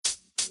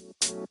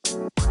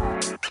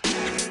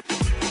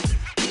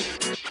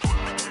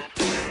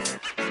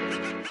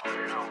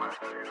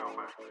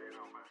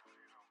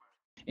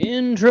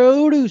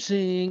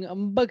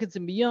Introducing Buckets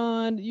and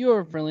Beyond,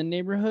 your friendly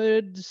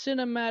neighborhood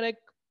cinematic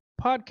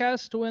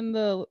podcast when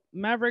the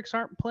Mavericks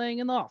aren't playing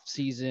in the off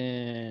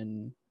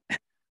season.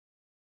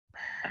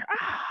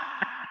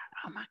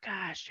 Oh my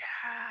gosh,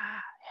 yeah.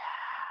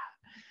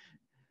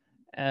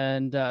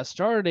 And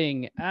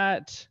starting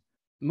at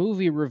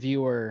movie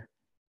reviewer,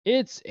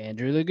 it's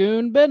Andrew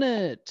Lagoon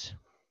Bennett.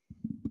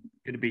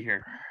 Good to be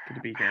here. Oh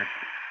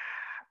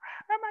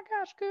my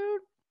gosh,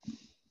 dude.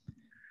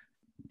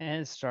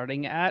 And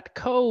starting at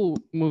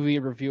co-movie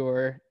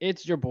reviewer,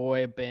 it's your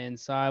boy Ben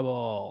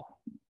Seibel. Oh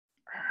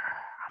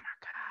my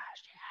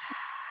gosh, yeah.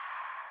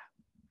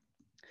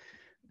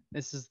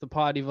 This is the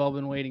pod you've all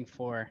been waiting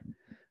for.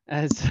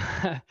 As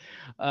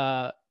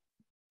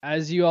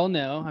as you all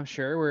know, I'm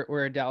sure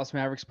we're a Dallas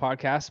Mavericks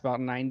podcast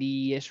about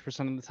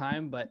 90-ish% of the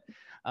time, but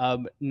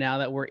now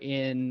that we're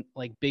in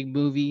like big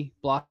movie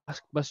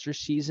blockbuster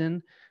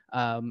season,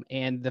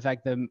 and the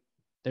fact that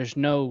there's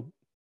not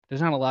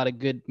a lot of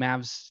good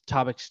Mavs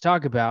topics to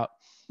talk about,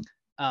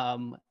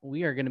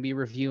 we are going to be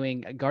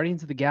reviewing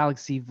Guardians of the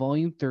Galaxy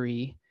Volume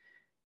 3,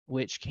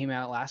 which came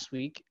out last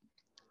week.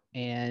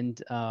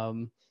 And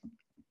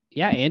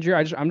yeah, Andrew,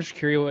 I'm just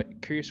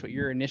curious what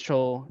your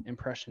initial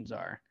impressions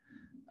are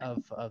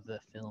of the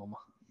film.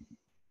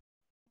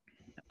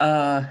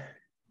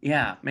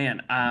 Yeah,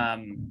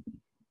 man.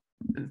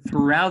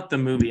 Throughout the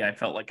movie, I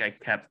felt like I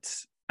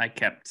kept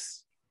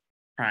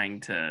trying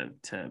to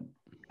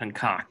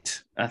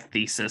concoct a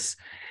thesis.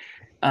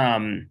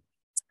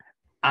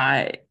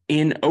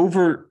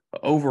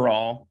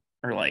 Overall,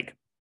 or like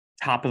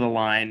top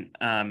line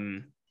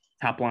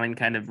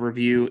kind of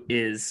review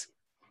is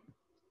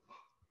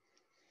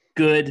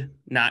good,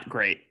 not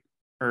great,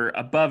 or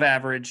above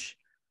average,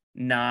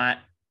 not.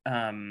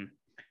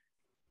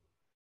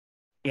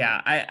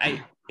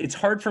 It's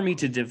hard for me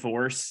to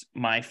divorce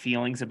my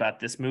feelings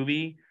about this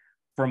movie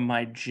from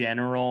my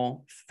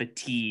general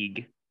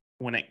fatigue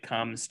when it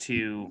comes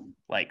to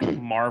like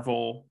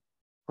Marvel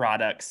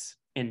products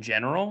in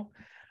general.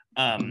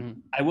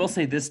 I will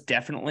say this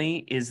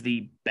definitely is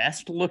the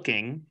best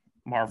looking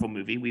Marvel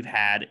movie we've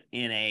had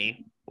in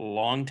a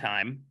long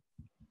time.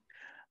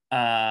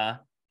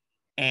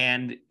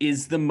 And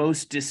is the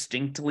most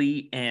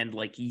distinctly and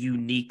like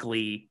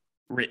uniquely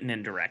written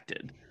and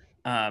directed.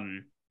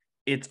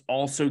 It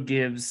also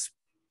gives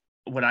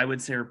what I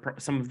would say are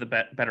some of the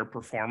better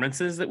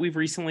performances that we've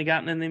recently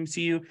gotten in the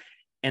MCU,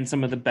 and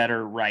some of the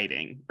better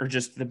writing, or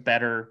just the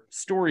better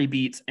story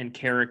beats and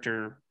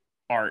character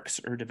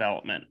arcs or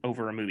development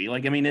over a movie.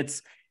 Like, I mean,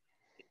 it's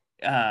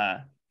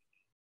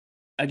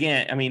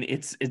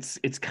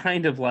it's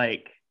kind of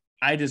like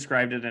I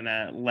described it in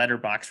a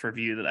Letterboxd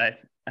review that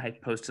I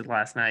posted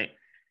last night,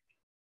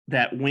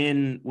 that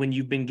when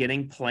you've been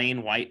getting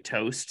plain white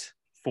toast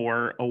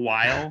for a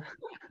while,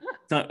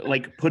 so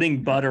like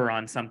putting butter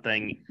on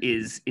something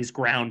is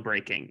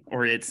groundbreaking,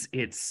 or it's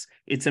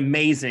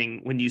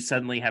amazing when you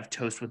suddenly have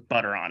toast with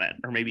butter on it,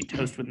 or maybe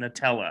toast with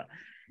Nutella.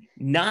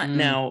 Not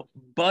now,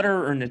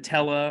 butter or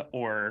Nutella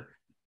or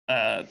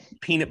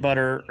peanut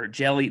butter or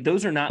jelly,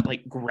 those are not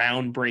like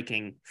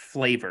groundbreaking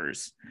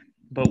flavors.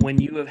 But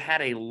when you have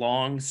had a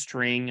long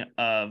string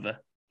of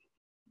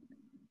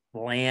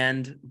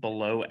bland,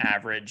 below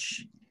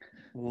average,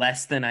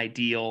 less than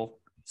ideal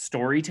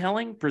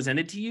storytelling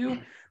presented to you,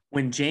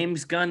 when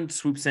James Gunn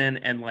swoops in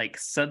and like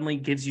suddenly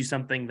gives you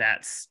something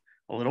that's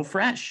a little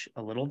fresh,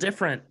 a little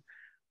different,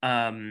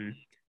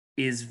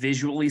 is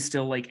visually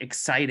still like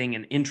exciting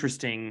and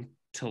interesting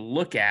to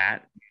look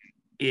at,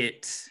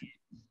 it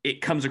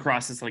comes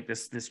across as like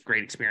this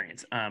great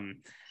experience.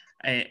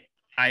 I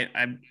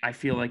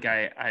feel like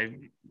I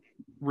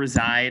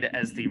reside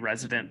as the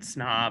resident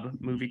snob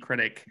movie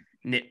critic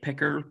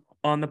nitpicker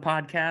on the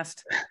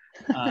podcast.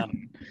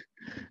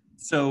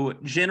 So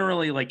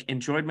generally, like,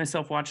 enjoyed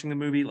myself watching the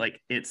movie. Like,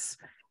 it's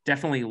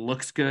definitely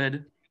looks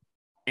good,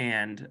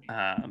 and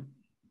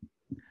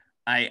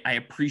I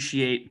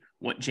appreciate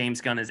what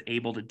James Gunn is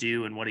able to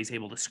do and what he's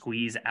able to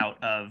squeeze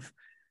out of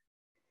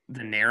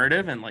the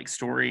narrative and like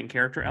story and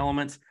character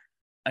elements.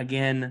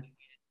 Again,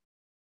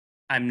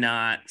 I'm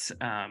not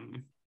I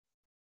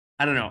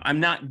don't know,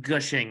 I'm not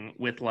gushing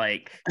with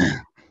like,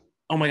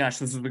 oh my gosh,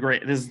 this is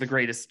the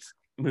greatest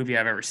movie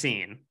I've ever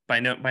seen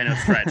by no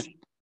stretch.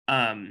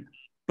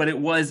 But it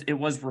was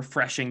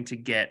refreshing to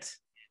get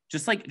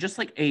just like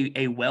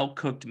a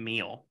well-cooked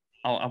meal.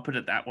 I'll put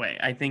it that way.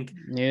 I think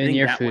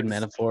your food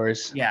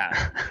metaphors.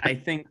 Yeah, I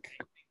think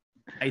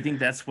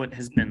that's what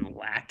has been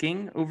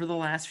lacking over the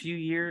last few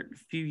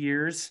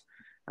years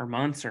or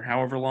months or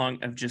however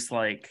long, of just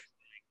like,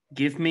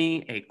 give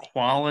me a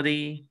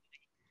quality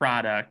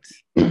product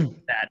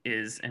that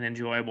is an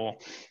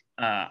enjoyable.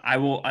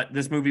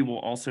 This movie will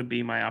also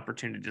be my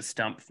opportunity to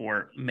stump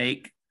for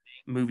make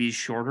movies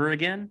shorter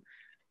again.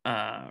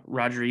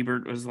 Roger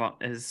Ebert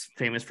is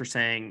famous for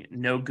saying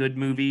no good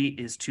movie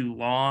is too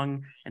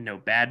long and no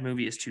bad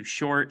movie is too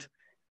short.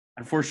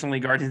 Unfortunately,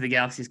 Guardians of the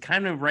Galaxy is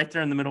kind of right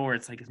there in the middle where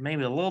it's like it's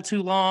maybe a little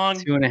too long.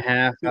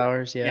 2.5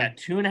 hours. Yeah, Yeah.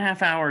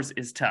 2.5 hours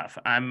is tough.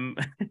 And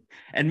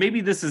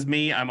maybe this is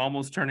me. I'm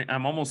almost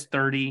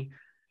 30.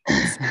 So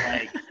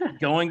like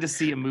going to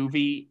see a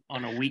movie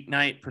on a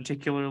weeknight,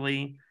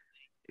 particularly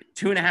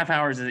 2.5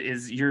 hours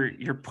is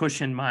you're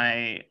pushing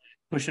my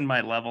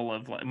level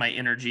of my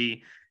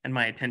energy and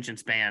my attention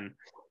span.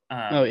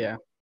 Oh yeah.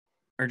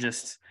 Or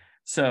just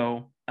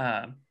so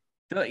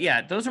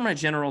yeah, those are my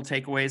general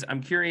takeaways.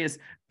 I'm curious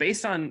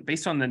based on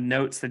the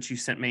notes that you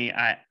sent me.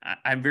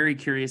 I'm very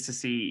curious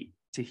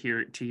to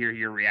hear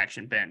your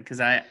reaction, Ben, because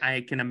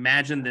I can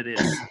imagine that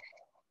it's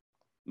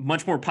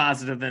much more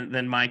positive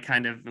than my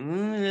kind of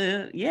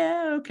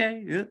yeah,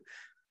 okay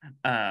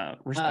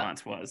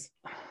response was.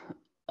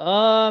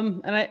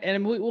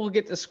 We'll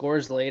get the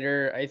scores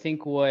later. I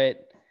think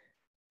what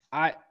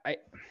I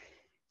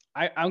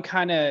I I'm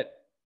kind of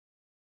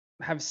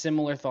have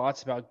similar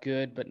thoughts about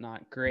good but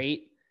not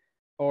great,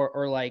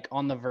 or like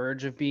on the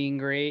verge of being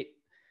great.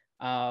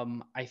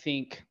 I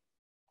think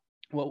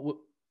what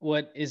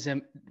what is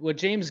what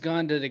James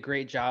Gunn did a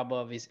great job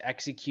of is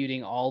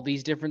executing all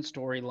these different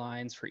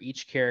storylines for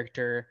each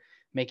character,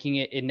 making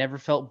it never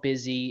felt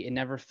busy, it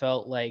never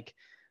felt like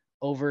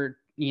over,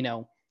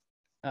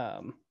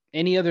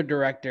 any other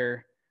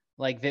director,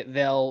 like that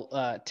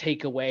they'll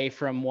take away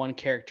from one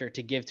character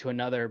to give to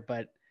another,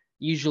 but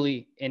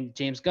usually in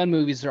James Gunn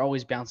movies they're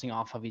always bouncing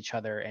off of each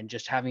other and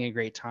just having a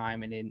great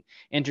time and in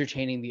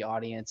entertaining the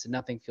audience, and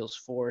nothing feels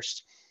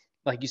forced.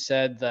 Like you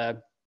said,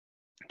 the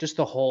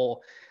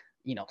whole,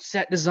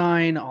 set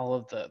design, all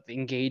of the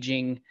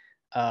engaging,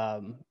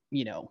 um,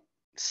 you know,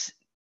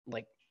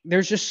 like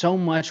there's just so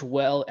much was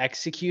well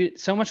executed.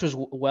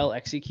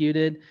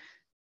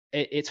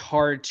 It's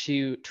hard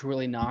to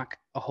really knock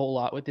a whole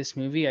lot with this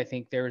movie. I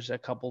think there's a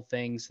couple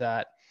things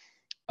that,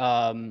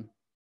 um,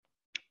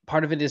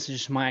 part of it is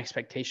just my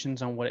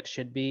expectations on what it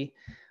should be.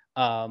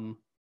 Um,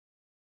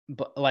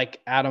 but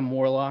like Adam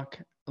Warlock,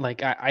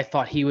 like I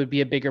thought he would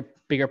be a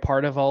bigger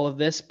part of all of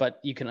this,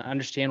 but you can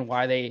understand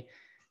why they,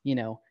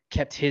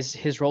 kept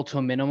his role to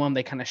a minimum.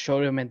 They kind of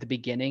showed him at the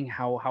beginning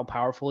how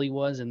powerful he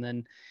was, and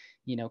then,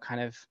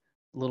 kind of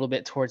a little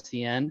bit towards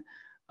the end.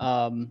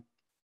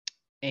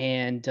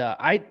 And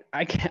I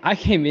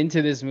came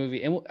into this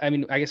movie, and I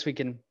mean, I guess we'll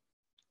kind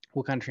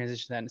of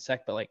transition to that in a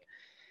sec, but like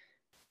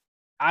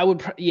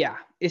yeah,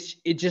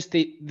 it just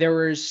there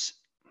was,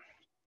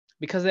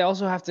 because they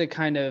also have to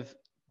kind of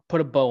put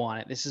a bow on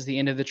it. This is the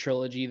end of the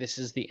trilogy. This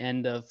is the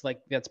end of,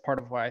 like, that's part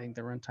of why I think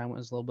the runtime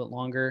was a little bit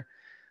longer.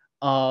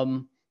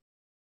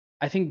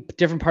 I think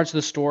different parts of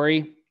the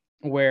story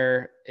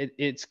where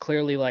it's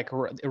clearly like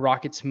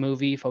Rocket's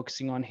movie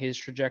focusing on his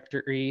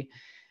trajectory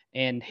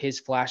and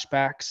his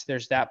flashbacks.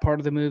 There's that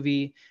part of the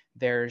movie.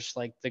 There's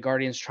like the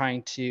Guardians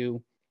trying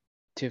to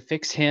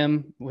fix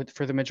him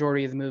for the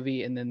majority of the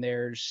movie, and then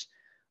there's,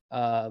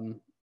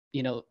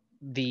 you know,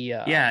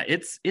 Yeah,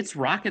 it's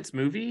Rocket's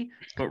movie,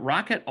 but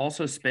Rocket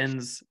also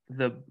spends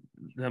the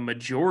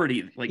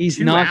majority, like he's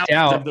 2 hours knocked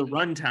out. of the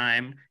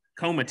runtime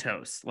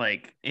comatose,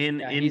 like in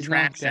He's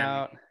knocked traction.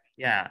 out.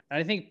 Yeah.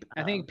 I think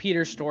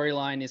Peter's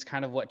storyline is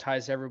kind of what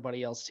ties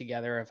everybody else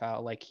together, of how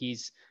like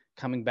he's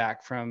coming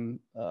back from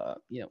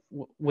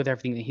with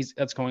everything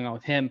that's going on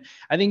with him.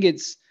 I think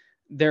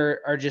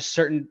there are just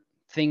certain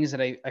things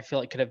that I feel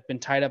like could have been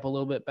tied up a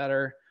little bit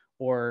better,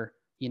 or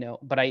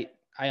but I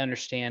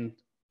understand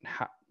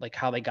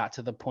how they got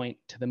to the point,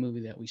 to the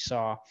movie that we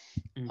saw.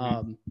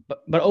 Mm-hmm.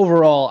 But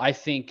overall, I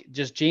think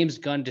just James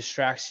Gunn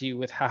distracts you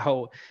with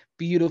how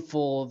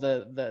beautiful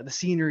the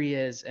scenery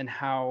is, and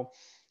how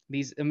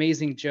these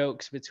amazing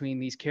jokes between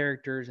these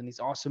characters and these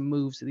awesome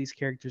moves that these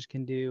characters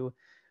can do.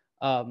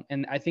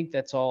 And I think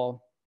that's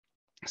all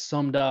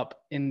summed up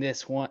in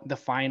this one, the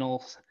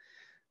final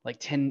like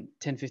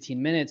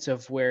 15 minutes,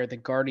 of where the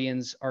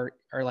Guardians are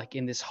like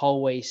in this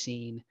hallway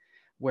scene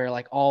where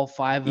like all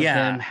five of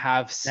them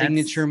have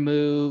signature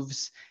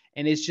moves,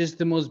 and it's just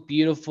the most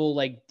beautiful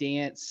like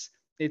dance.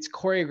 It's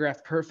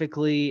choreographed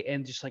perfectly,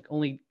 and just like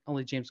only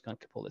James Gunn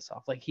could pull this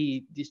off. Like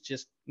he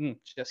just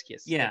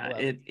kiss. Yeah,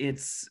 like,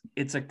 it's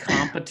a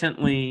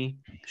competently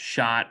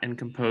shot and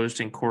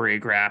composed and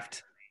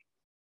choreographed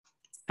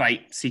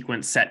fight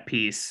sequence set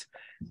piece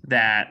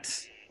that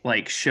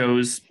like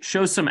shows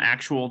some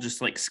actual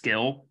just like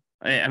skill.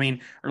 I mean,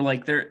 or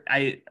like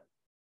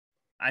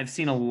I've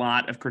seen a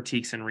lot of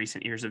critiques in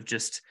recent years of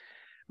just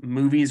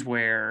movies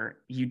where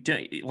you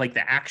do like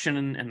the action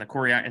and the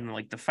choreo and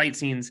like the fight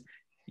scenes,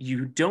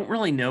 you don't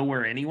really know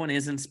where anyone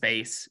is in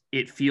space.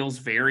 It feels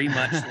very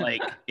much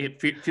like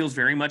feels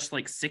very much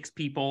like six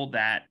people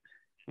that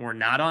were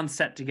not on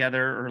set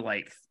together, or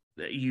like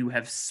you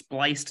have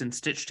spliced and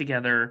stitched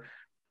together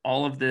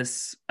all of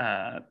this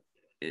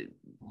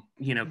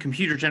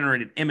computer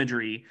generated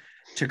imagery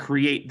to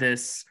create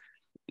this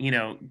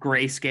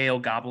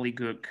grayscale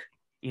gobbledygook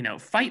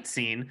fight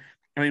scene.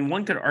 I mean,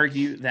 one could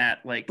argue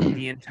that like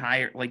the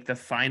entire, like the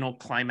final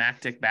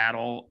climactic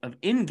battle of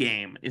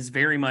Endgame is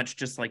very much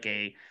just like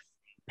a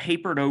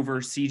papered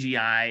over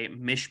CGI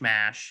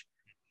mishmash.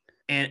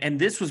 and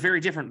this was very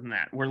different than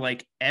that, where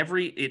like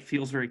it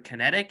feels very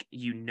kinetic.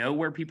 You know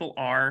where people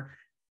are,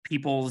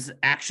 people's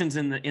actions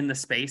in the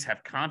space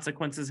have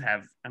consequences.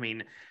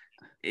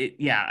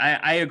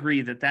 I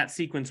agree that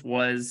sequence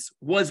was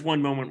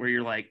one moment where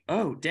you're like,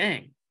 oh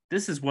dang,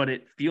 this is what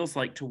it feels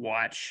like to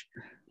watch,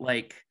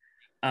 like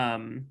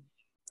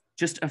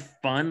just a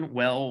fun,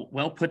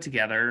 well put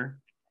together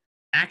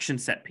action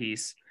set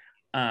piece.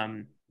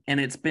 And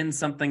it's been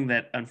something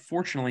that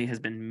unfortunately has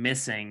been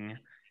missing.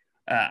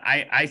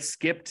 I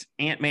skipped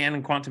Ant-Man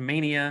and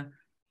Quantumania.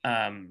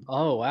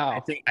 Oh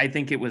wow. I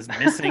think it was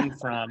missing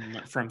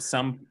from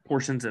some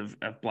portions of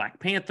Black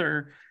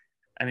Panther.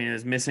 I mean, it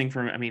was missing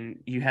from. I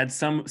mean, you had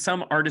some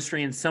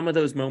artistry in some of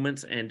those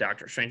moments in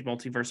Doctor Strange: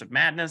 Multiverse of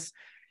Madness.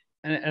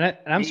 And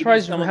I'm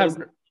surprised you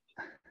hadn't.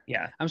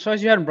 Yeah, I'm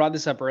surprised you hadn't brought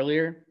this up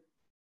earlier.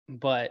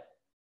 But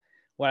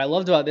what I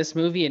loved about this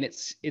movie, and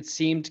it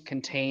seemed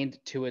contained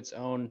to its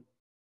own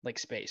like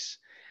space.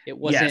 It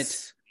wasn't.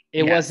 Yes.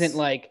 It wasn't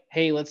like,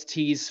 hey, let's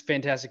tease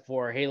Fantastic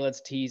Four. Hey,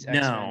 let's tease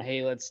X-Men. No.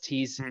 Hey, let's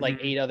tease like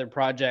 8 other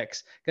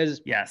projects. Because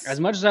yes,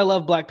 as much as I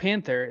love Black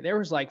Panther, there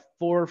was like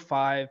 4 or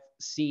 5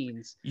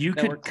 scenes you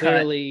that could were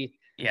clearly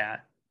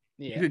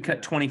you could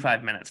cut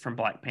 25 minutes from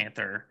Black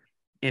Panther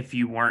if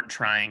you weren't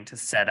trying to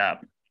set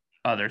up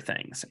other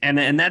things.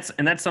 And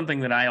that's something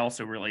that I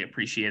also really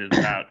appreciated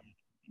about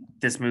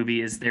this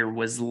movie is there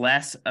was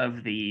less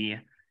of the,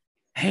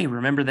 hey,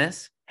 remember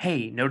this?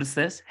 Hey, notice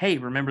this? Hey,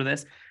 remember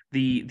this?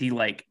 The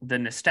like the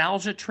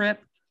nostalgia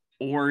trip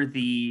or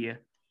the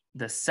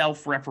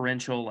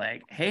self-referential,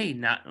 like, hey,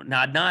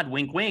 nod,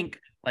 wink, wink,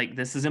 like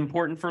this is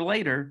important for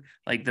later,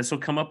 like this will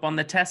come up on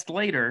the test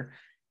later.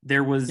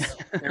 There was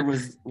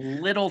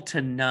little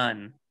to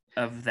none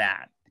of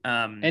that.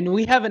 And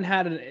we haven't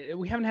had an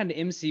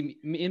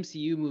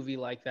MCU movie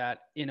like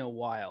that in a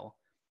while,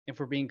 if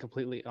we're being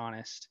completely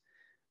honest.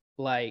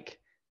 Like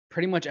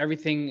pretty much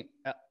everything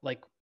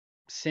like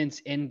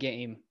since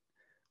Endgame,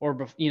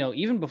 or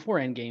even before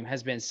Endgame,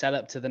 has been set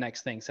up to the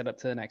next thing, set up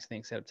to the next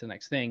thing, set up to the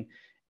next thing.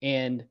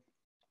 And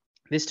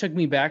this took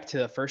me back to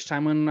the first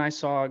time when I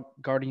saw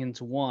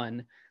Guardians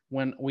 1,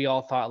 when we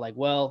all thought like,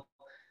 well,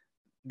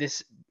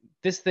 this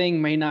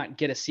thing may not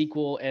get a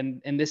sequel,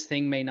 and this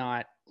thing may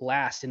not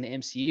last in the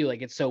MCU.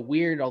 Like, it's so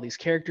weird, all these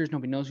characters,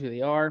 nobody knows who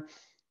they are,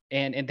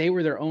 and they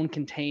were their own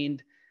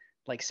contained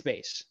like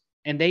space.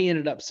 And they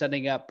ended up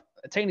setting up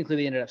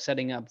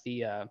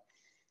the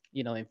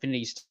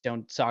Infinity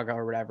Stone saga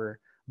or whatever.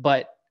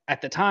 But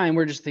at the time,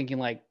 we're just thinking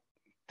like,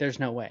 there's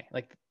no way.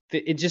 Like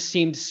it just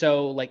seemed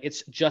so like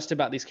it's just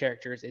about these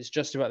characters. It's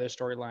just about their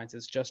storylines.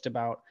 It's just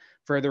about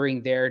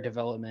furthering their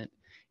development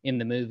in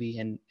the movie.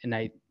 And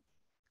I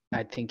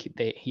think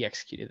he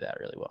executed that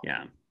really well.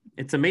 Yeah.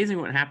 It's amazing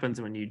what happens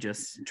when you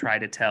just try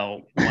to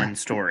tell one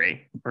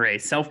story or a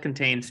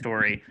self-contained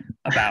story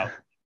about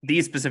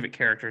these specific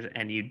characters,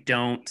 and you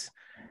don't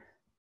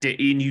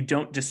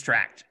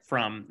distract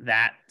from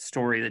that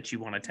story that you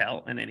want to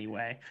tell in any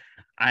way.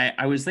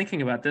 I was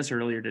thinking about this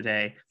earlier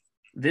today.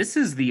 This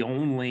is the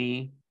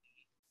only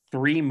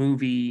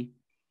 3-movie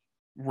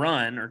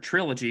run or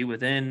trilogy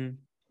within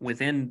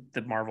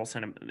the Marvel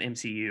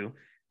MCU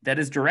that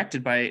is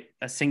directed by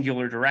a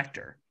singular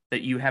director,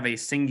 that you have a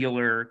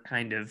singular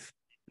kind of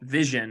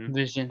vision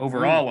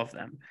over all of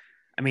them.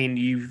 I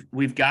mean,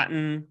 we've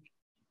gotten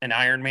an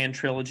Iron Man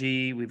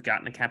trilogy, we've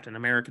gotten a Captain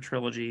America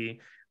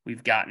trilogy,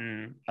 we've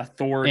gotten a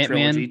Thor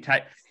trilogy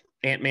type.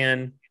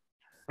 Ant-Man.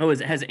 Oh,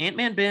 has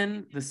Ant-Man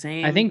been the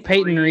same? I think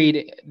Peyton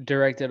Reed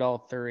directed all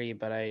 3,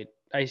 but I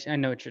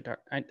know what you're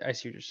talking. I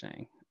see what you're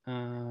saying.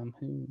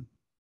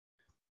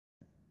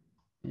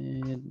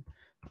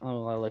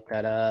 I'll look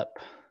that up.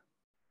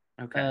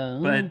 Okay,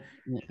 but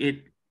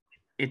it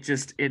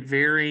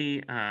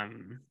very yeah,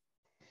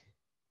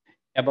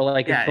 but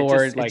like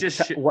Thor,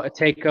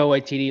 Taika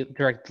Waititi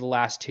directed the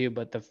last 2,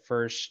 but the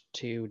first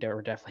 2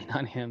 were definitely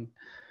not him.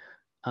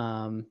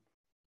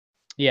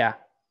 Yeah,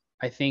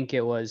 I think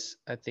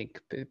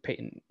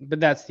Peyton, but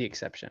that's the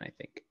exception, I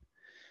think,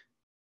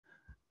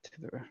 to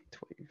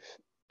what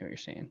you're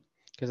saying,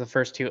 because the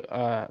first two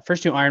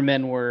Iron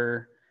Men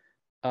were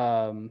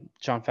Jon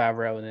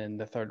Favreau, and then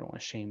the third one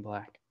was Shane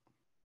Black.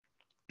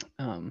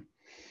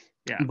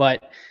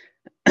 But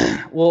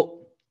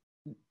well,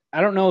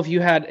 I don't know if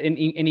you had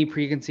any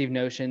preconceived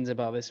notions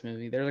about this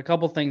movie. There's a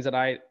couple things that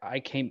I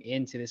came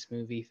into this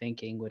movie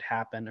thinking would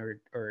happen,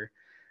 or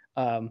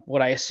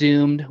what I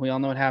assumed. We all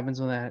know what happens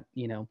when that,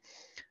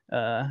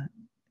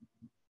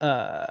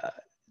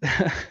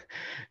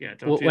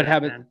 what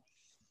happened. Man.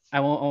 I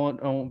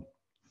won't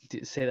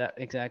say that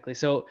exactly.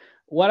 So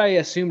what I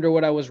assumed, or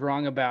what I was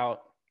wrong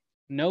about,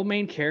 no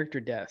main character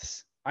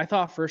deaths. I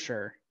thought for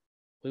sure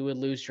we would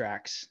lose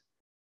Drax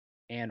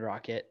and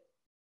Rocket,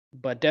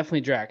 but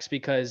definitely Drax,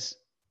 because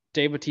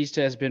Dave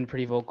Bautista has been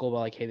pretty vocal about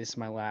like, hey, this is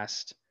my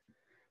last.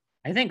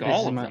 I think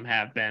all of them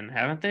have been,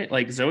 haven't they?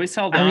 Like Zoe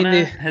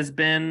Saldana has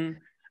been.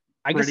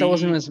 I guess I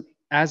wasn't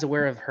as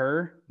aware of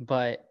her,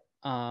 but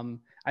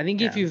I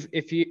think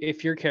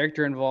if your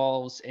character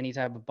involves any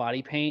type of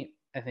body paint,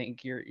 I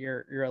think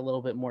you're a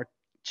little bit more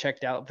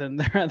checked out than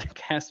their other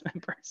cast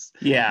members.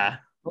 Yeah.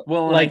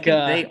 Well, and like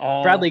I think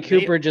Bradley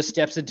Cooper just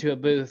steps into a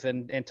booth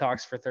and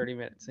talks for 30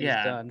 minutes. And he's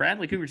done.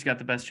 Bradley Cooper's got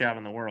the best job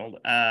in the world.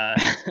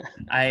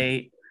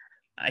 I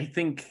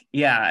think,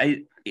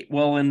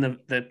 well, in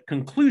the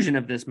conclusion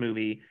of this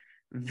movie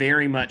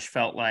very much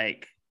felt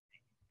like,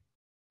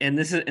 and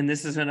this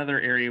is another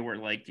area where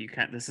like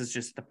this is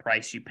just the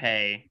price you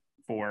pay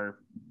for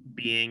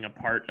being a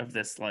part of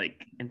this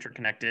like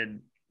interconnected,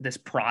 this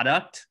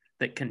product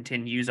that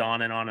continues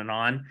on and on and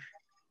on.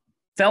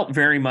 Felt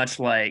very much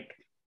like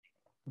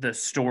the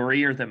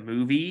story or the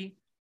movie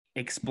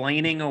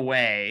explaining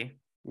away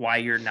why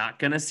you're not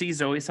going to see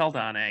Zoe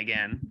Saldana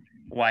again,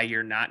 why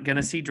you're not going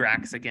to see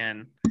Drax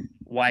again,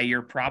 why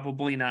you're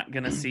probably not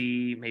going to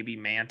see maybe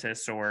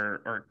Mantis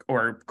or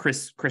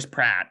Chris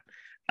Pratt,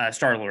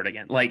 Star-Lord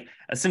again. Like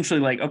essentially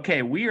like,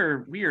 okay, we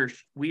are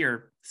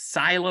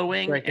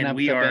siloing breaking and up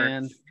we the are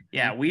band.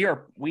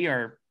 we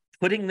are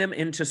putting them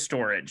into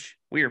storage.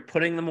 We are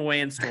putting them away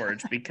in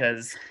storage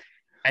because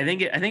I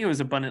think it was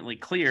abundantly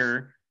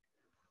clear.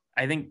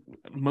 I think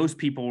most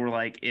people were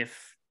like,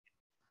 if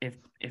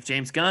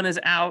James Gunn is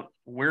out,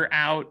 we're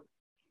out.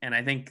 And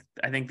I think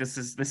this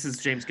is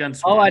James Gunn's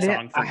swan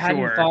song for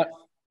sure.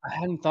 I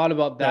hadn't thought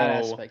about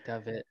that aspect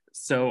of it.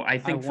 So I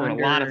think for a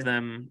lot of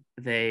them,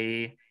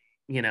 they,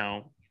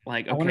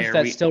 like, okay, I wonder if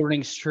that still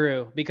rings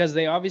true, because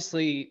they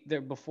obviously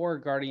before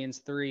Guardians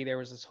 3, there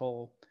was this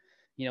whole,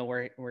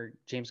 where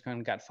James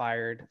Gunn got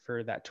fired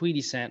for that tweet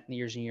he sent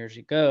years and years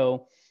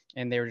ago.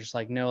 And they were just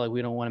like, no, like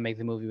we don't want to make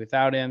the movie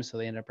without him. So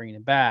they ended up bringing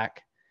him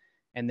back.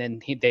 And then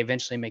they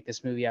eventually make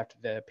this movie after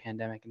the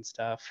pandemic and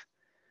stuff.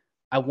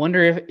 I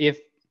wonder if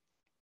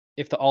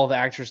all the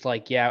actors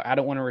like, yeah, I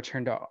don't want to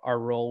return to our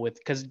role with,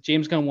 because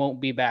James Gunn won't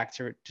be back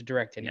to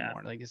direct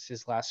anymore. Yeah. Like it's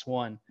his last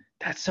one.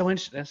 That's so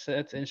interesting.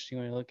 That's interesting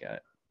when you look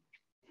at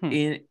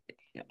it.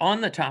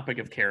 On the topic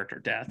of character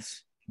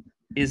deaths,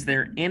 is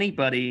there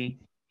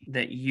anybody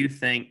that you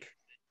think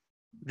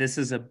this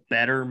is a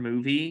better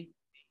movie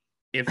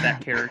if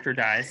that character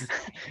dies?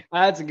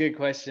 That's a good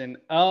question.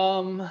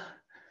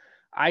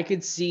 I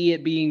could see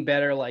it being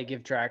better, like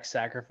if Drax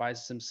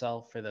sacrifices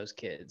himself for those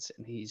kids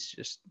and he's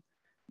just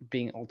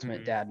being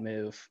ultimate dad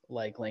move,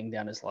 like laying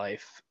down his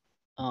life.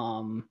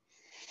 I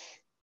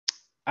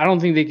don't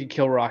think they could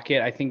kill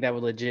Rocket. I think that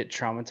would legit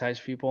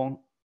traumatize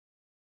people,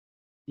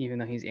 even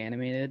though he's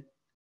animated.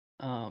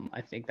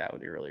 I think that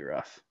would be really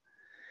rough.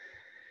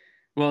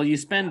 Well, you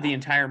spend the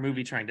entire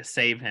movie trying to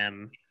save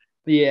him.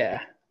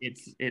 Yeah.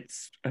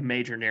 It's a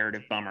major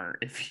narrative bummer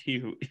if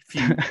you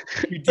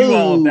do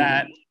all of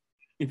that.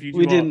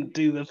 We didn't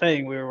do the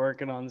thing we were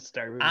working on the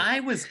Star movie. I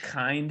was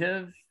kind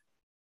of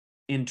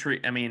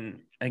intrigued. I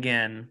mean,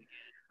 again,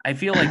 I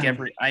feel like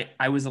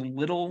I was a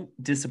little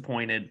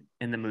disappointed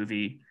in the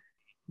movie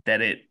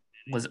that it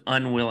was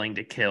unwilling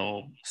to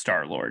kill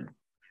Star-Lord.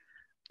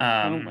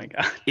 Oh my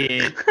god!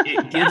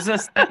 It gives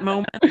us that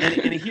moment,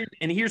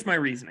 and here's my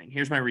reasoning.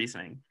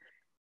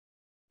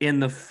 In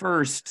the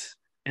first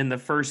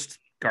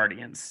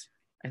Guardians,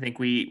 I think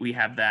we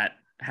have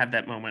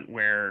that moment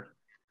where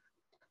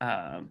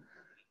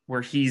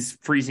he's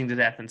freezing to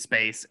death in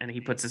space and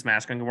he puts his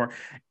mask on.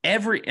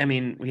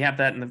 We have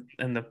that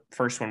in the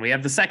first one. We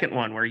have the second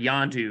one where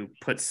Yondu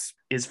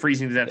is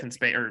freezing to death in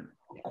space, or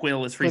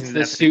Quill is freezing to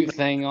death. Suit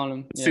thing on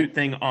him. Suit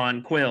thing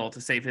on Quill to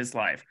save his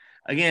life.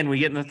 Again, we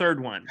get in the third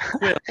one.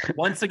 Quill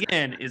once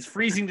again is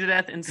freezing to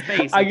death in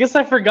space. I guess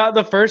I forgot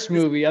the first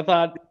movie. I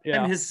thought,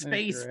 and his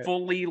space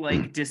fully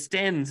like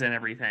distends and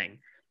everything,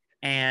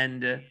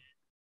 and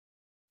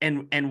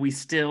we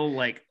still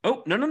like,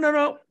 oh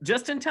no,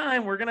 just in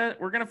time, we're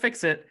gonna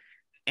fix it,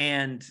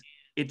 and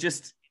it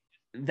just,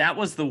 that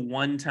was the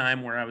one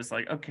time where I was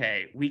like,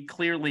 okay, we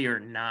clearly are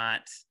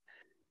not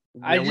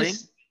willing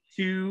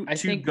to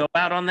go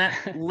out on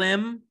that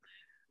limb,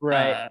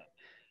 right?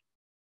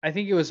 I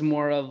think it was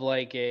more of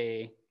like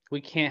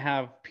we can't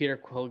have Peter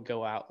Quill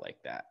go out like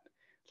that.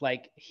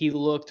 Like he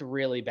looked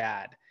really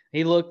bad.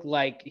 He looked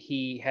like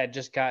he had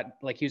just got,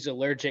 like he was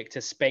allergic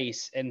to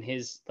space and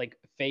his like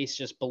face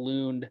just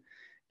ballooned,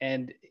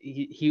 and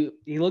he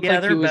looked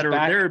like he was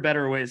back. There are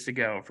better ways to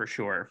go for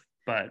sure,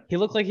 but he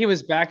looked like he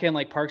was back in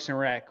like Parks and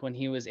Rec when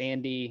he was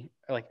Andy,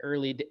 like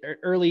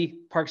early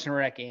Parks and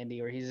Rec Andy,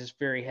 where he's just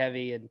very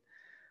heavy and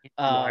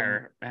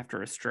after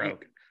a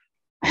stroke.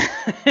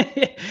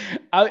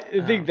 I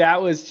think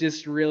that was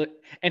just really,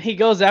 and he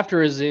goes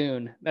after a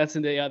Zune. That's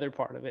in the other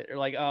part of it. You're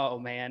like, oh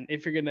man,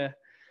 if you're gonna,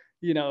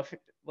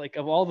 like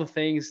of all the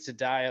things to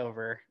die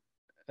over,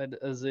 a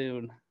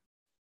Zune.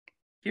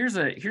 Here's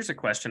a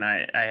question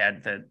I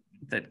had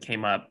that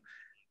came up.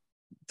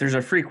 There's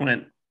a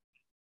frequent,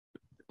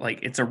 like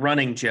it's a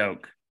running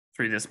joke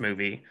through this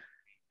movie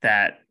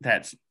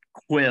that's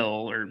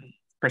Quill or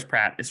Chris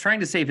Pratt is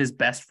trying to save his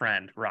best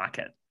friend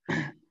Rocket.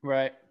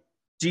 Right.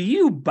 Do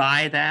you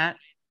buy that?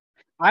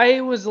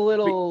 I was a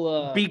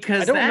little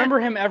because I don't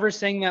remember him ever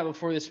saying that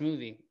before this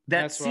movie.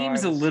 That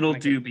seems a little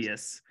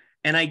dubious.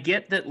 And I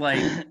get that,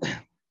 like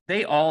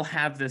they all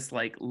have this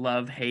like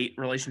love-hate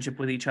relationship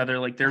with each other.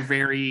 Like there's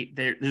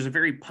a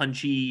very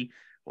punchy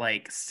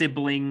like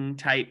sibling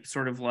type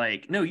sort of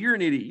like, no, you're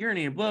an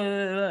idiot, blah,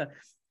 blah, blah.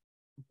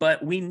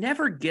 But we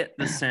never get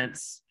the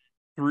sense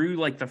through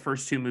like the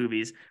first two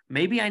movies.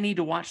 Maybe I need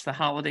to watch the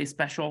holiday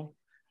special.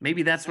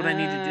 Maybe that's what I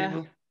need to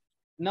do.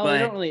 No, they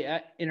don't really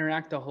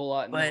interact a whole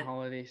lot in the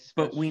holiday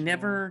special.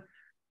 But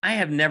I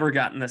have never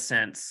gotten the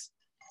sense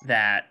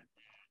that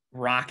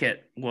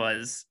Rocket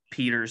was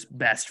Peter's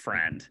best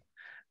friend.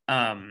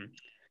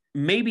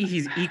 Maybe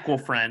he's equal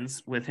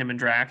friends with him and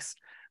Drax,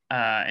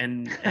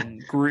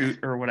 and Groot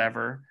or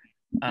whatever.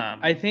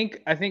 I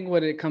think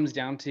what it comes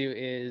down to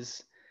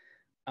is,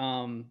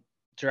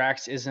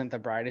 Drax isn't the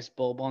brightest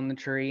bulb on the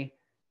tree,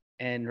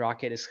 and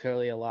Rocket is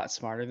clearly a lot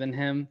smarter than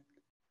him.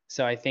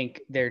 So I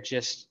think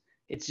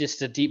it's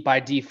just by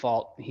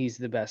default, he's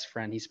the best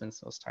friend. He spends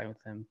the most time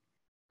with him.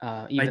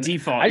 By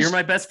default, you're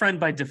my best friend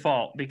by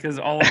default, because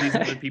all of these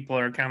other people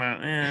are kind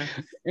of,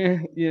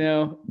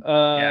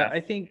 yeah. I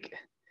think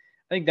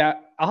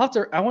that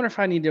I wonder if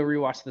I need to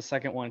rewatch the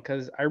second one,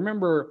 because I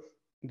remember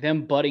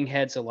them butting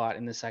heads a lot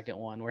in the second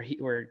one,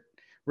 where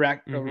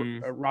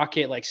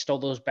Rocket like stole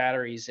those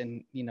batteries,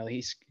 and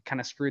he's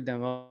kind of screwed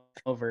them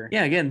over.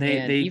 Yeah, again,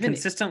 they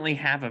consistently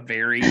have a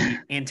very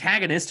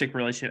antagonistic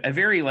relationship, a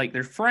very like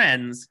they're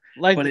friends,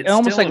 like, but it's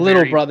almost still like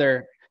little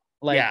brother.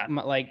 Yeah.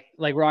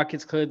 Like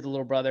Rocket's clearly the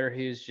little brother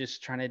who's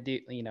just trying to do,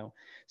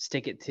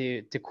 stick it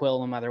to Quill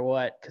no matter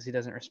what, because he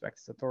doesn't respect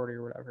his authority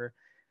or whatever.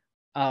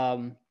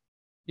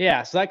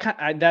 Yeah, so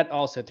that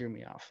also threw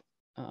me off.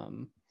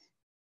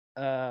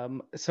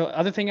 So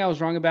other thing I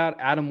was wrong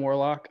about, Adam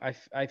Warlock,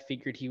 I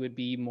figured he would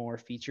be more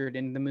featured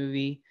in the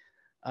movie.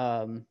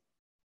 And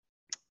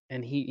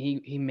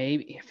he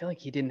maybe, I feel like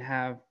he didn't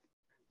have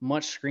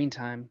much screen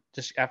time.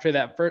 Just after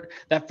that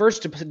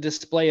first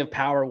display of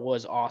power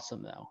was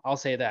awesome, though. I'll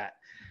say that.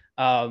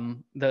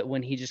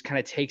 When he just kind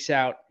of takes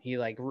out, he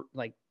like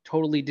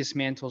totally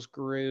dismantles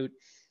Groot.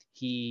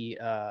 He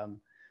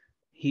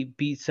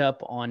beats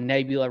up on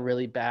Nebula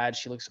really bad.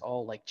 She looks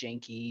all like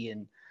janky,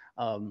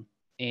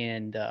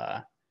 and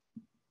I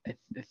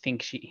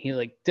think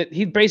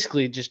he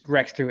basically just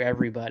wrecked through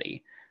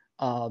everybody.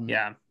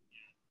 Yeah.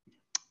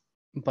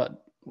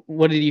 But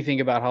what did you think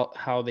about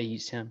how they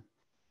used him?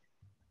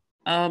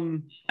 I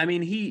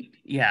mean,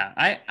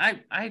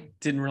 I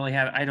didn't really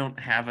I don't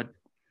have a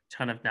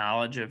ton of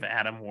knowledge of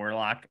Adam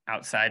Warlock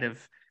outside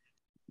of,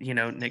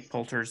 Nick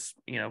Poulter's,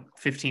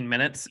 15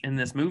 minutes in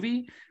this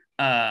movie.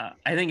 I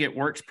think it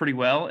works pretty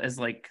well as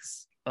like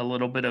a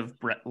little bit of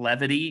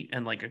levity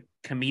and like a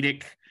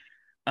comedic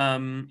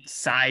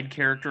side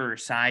character or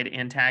side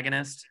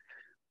antagonist.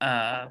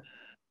 I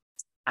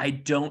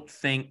don't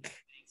think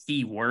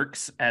he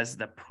works as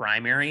the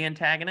primary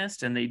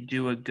antagonist, and they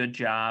do a good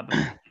job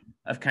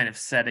of kind of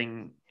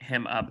setting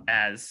him up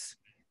as,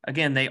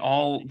 again,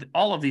 all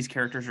of these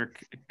characters are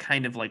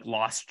kind of like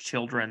lost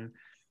children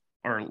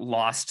or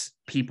lost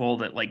people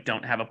that like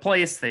don't have a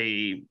place.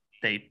 They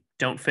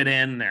don't fit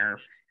in there.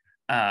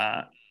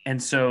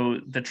 And so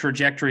the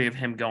trajectory of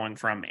him going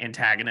from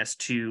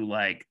antagonist to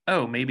like,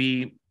 oh,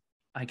 maybe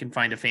I can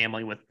find a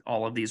family with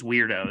all of these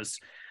weirdos.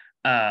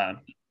 I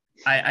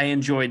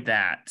enjoyed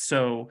that.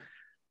 So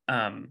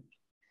I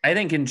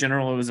think in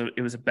general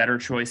it was a better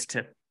choice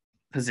to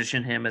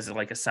position him as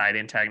like a side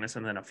antagonist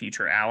and then a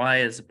future ally,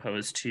 as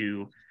opposed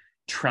to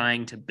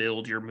trying to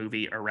build your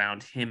movie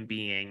around him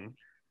being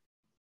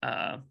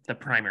the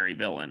primary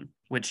villain,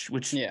 which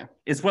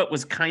is what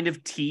was kind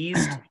of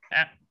teased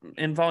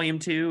in volume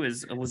 2,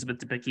 is Elizabeth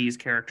Debicki's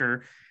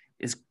character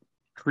is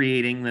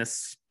creating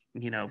this,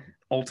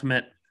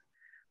 ultimate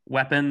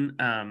weapon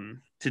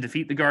to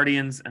defeat the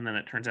Guardians, and then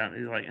it turns out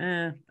he's like,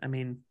 I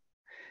mean,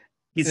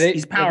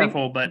 he's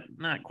powerful, but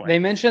not quite. They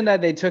mentioned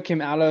that they took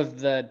him out of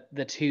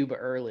the tube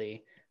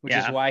early, which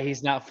is why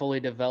he's not fully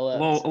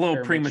developed. A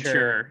little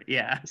premature. Mature.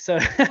 Yeah. So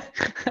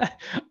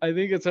I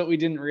think it's what we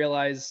didn't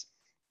realize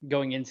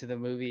going into the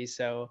movie.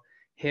 So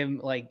him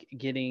like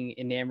getting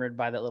enamored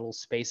by that little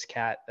space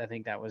cat, I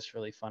think that was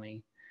really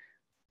funny.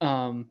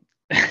 And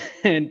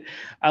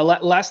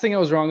last thing I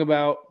was wrong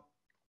about,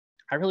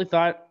 I really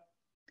thought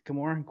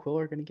Gamora and Quill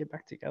are going to get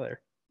back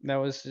together. That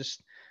was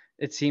just,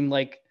 it seemed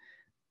like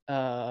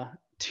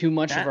too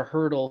much of a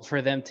hurdle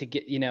for them to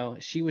get,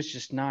 she was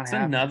just not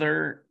happy.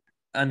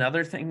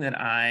 Another thing that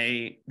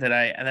I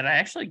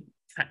actually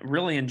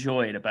really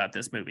enjoyed about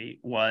this movie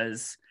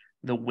was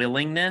the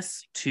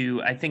willingness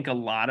to, I think a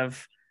lot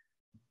of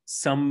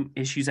some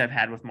issues I've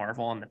had with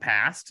Marvel in the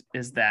past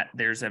is that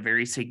there's a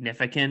very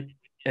significant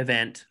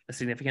event, a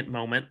significant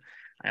moment.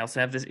 I also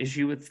have this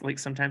issue with, like,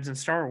 sometimes in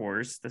Star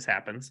Wars, this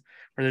happens,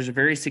 where there's a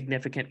very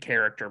significant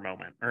character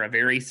moment or a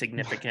very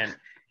significant,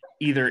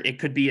 either it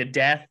could be a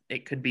death,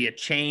 it could be a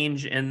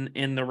change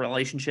in the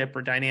relationship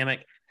or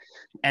dynamic.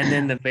 And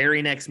then the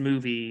very next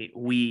movie,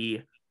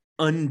 we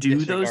undo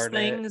those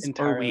things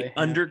or we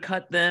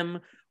undercut them,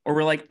 or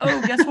we're like,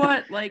 oh, guess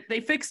what? Like, they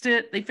fixed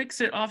it. They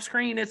fixed it off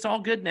screen. It's all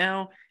good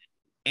now.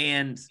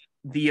 And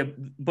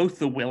both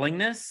the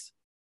willingness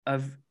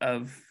of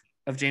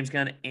James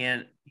Gunn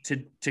and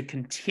to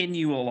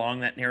continue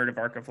along that narrative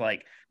arc of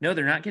like, no,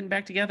 they're not getting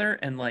back together.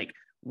 And like,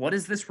 what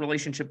does this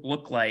relationship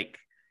look like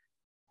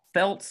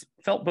felt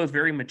both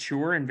very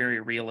mature and very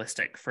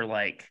realistic for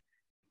like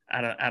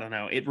I don't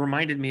know. It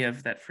reminded me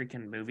of that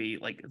freaking movie,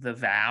 like The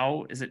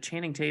Vow. Is it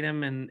Channing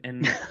Tatum and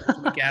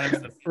Rachel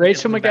McAdams?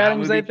 Rachel The Vow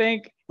McAdams, I movie,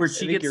 think. where I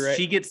think you're right.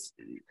 she gets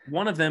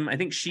one of them. I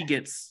think she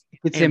gets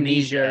It's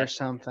amnesia or amnesia,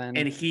 something.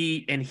 and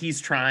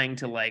he's trying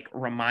to like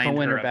remind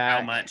win her her of how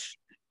back. much,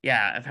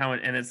 of how,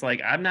 and it's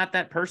like I'm not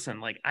that person.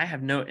 Like I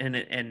have no,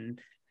 and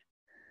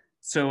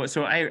so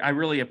I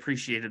really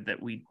appreciated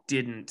that we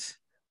didn't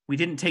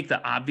take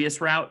the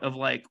obvious route of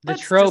like the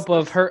trope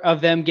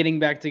of them getting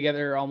back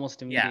together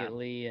almost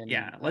immediately. And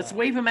let's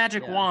wave a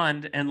magic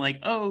wand and like,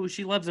 oh,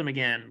 she loves him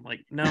again.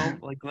 Like, no,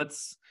 like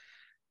let's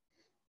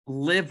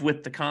live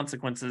with the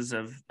consequences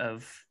of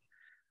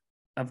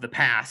the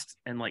past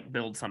and like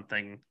build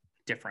something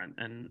different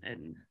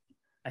and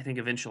I think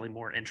eventually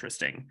more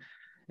interesting.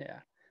 Yeah.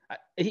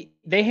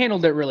 They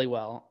handled it really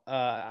well.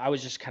 I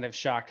was just kind of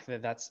shocked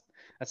that that's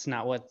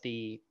not what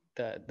the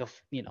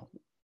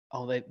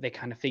they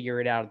kind of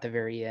figure it out at the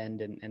very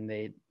end,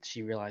 and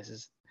she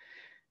realizes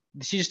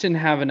she just didn't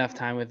have enough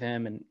time with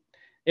him, and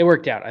it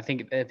worked out. I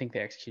think they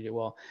executed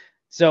well.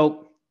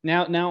 So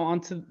now on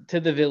to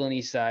the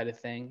villainy side of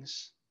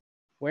things.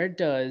 Where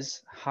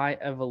does High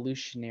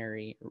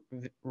Evolutionary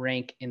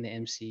rank in the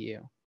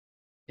MCU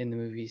in the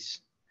movies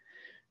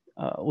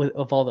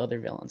of all the other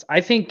villains?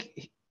 I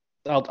think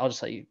I'll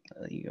just let you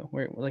go.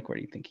 Where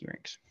do you think he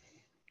ranks?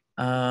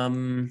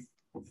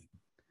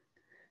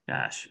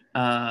 Gosh.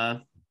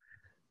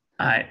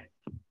 I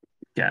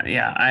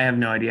have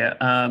no idea.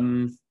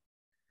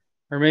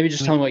 Or maybe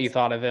just tell me what you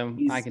thought of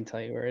him. I can tell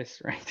you where it's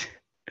ranked.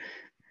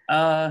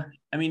 I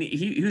mean,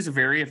 he was a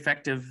very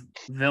effective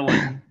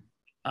villain.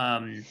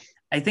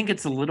 I think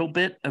it's a little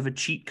bit of a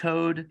cheat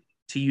code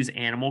to use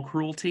animal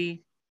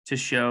cruelty to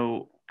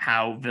show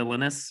how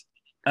villainous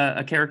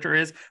a character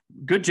is.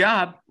 Good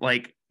job.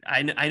 Like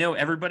I know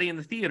everybody in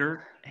the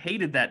theater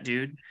hated that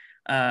dude.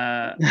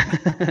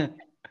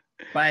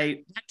 By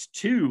act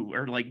 2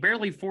 or like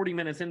barely 40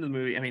 minutes into the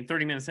movie, I mean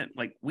 30 minutes in,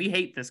 like we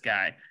hate this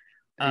guy.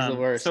 He's the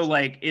worst. So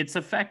like it's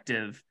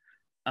effective.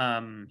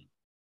 I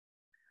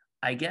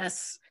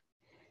guess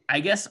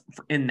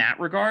in that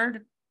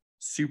regard,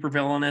 super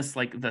villainous,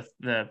 like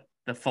the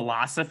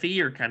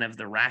philosophy or kind of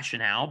the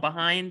rationale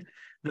behind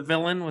the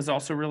villain was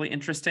also really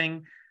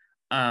interesting.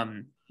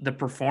 The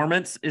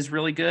performance is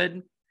really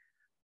good.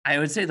 I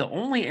would say the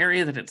only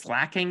area that it's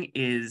lacking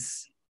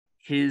is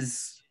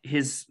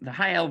the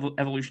High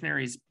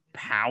Evolutionary's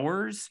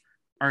powers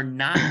are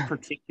not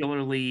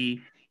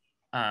particularly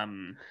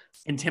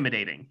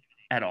intimidating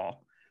at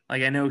all.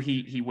 Like I know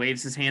he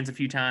waves his hands a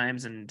few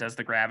times and does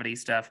the gravity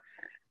stuff,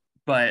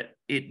 but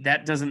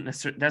that doesn't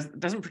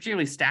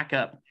particularly stack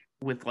up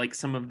with like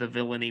some of the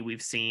villainy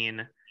we've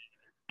seen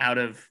out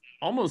of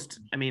almost,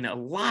 I mean, a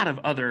lot of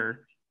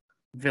other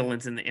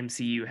villains in the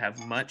MCU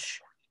have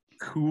much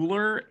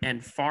cooler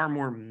and far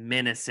more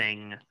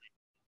menacing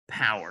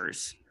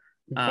powers.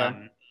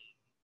 Okay.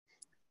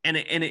 And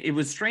it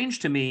was strange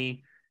to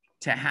me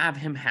to have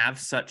him have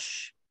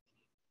such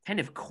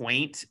kind of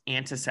quaint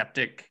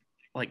antiseptic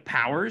like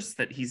powers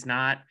that he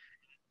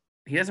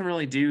doesn't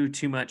really do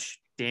too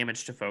much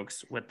damage to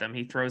folks with them.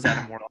 He throws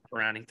out a mortal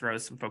around, he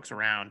throws some folks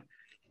around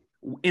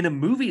in a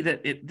movie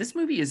this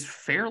movie is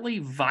fairly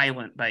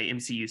violent by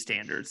MCU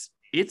standards.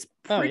 It's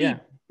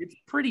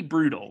pretty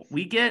brutal.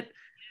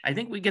 I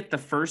think we get the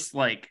first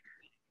like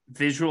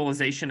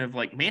visualization of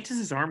like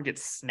Mantis's arm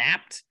gets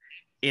snapped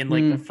in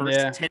like the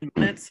first 10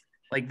 minutes.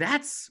 Like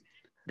that's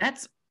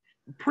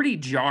pretty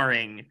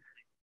jarring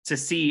to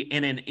see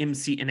in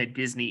a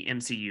Disney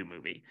MCU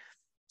movie.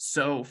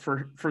 So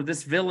for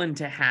this villain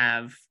to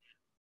have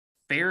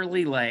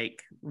fairly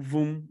like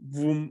boom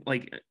boom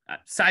like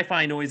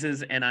sci-fi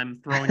noises and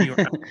I'm throwing you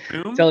around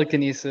the room,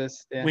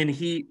 telekinesis, when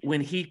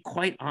he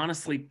quite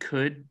honestly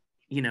could,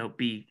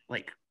 be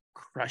like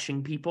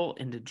crushing people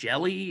into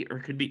jelly, or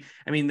could be,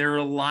 I mean, there are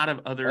a lot of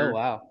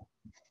other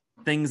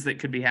things that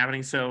could be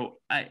happening. So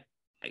I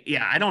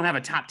don't have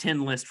a top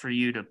 10 list for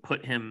you to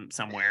put him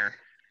somewhere.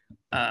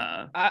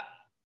 I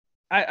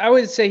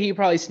would say he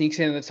probably sneaks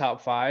in the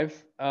top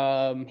 5.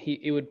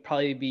 It would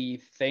probably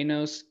be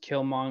Thanos,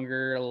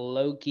 Killmonger,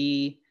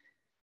 Loki,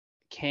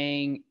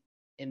 Kang,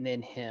 and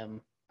then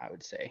him. I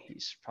would say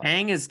he's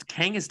probably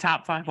Kang is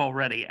top 5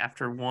 already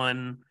after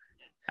one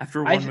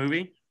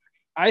movie.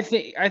 I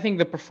think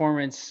the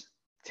performance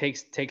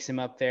takes him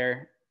up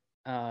there.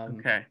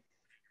 Okay.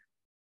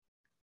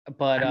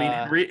 But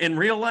I mean, in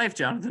real life,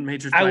 Jonathan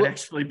Majors might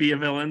actually be a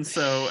villain.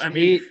 So I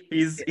mean,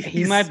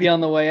 he might be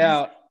on the way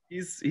out.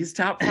 He's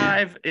top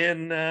 5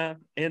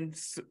 in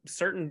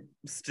certain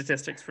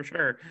statistics for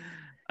sure.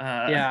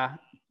 Yeah.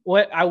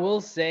 What I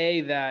will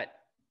say that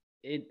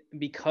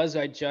because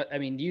I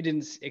mean, you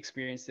didn't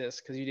experience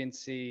this because you didn't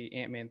see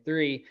Ant-Man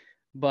 3,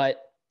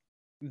 but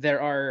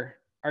there are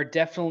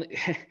definitely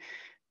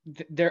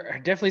there are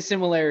definitely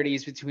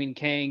similarities between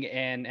Kang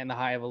and the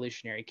High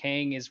Evolutionary.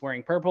 Kang is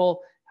wearing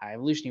purple. High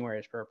Evolutionary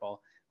wears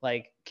purple.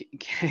 Like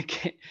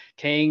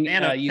Kang uses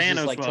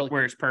Thanos like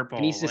wears purple.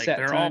 Like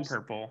they're all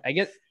purple. I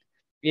guess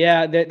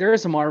Yeah, there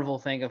is a Marvel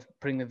thing of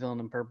putting the villain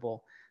in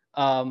purple.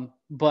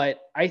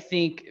 But I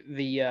think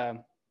the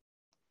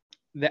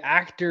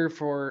actor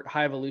for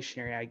High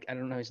Evolutionary, I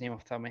don't know his name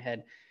off the top of my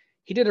head.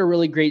 He did a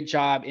really great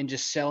job in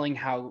just selling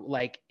how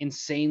like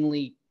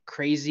insanely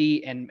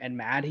crazy and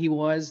mad he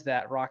was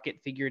that Rocket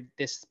figured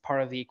this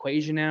part of the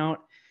equation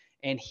out.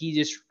 And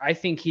I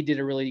think he did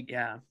a really,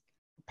 Yeah.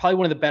 probably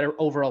one of the better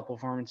overall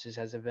performances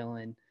as a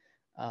villain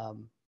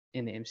um,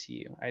 in the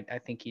MCU. I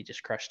think he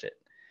just crushed it.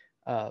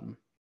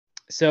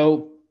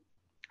 So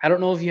I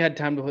don't know if you had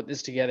time to put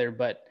this together,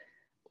 but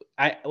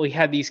we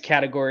had these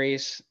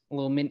categories,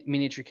 little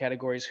miniature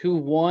categories. Who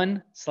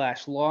won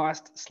 /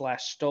 lost /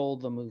 stole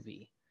the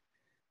movie?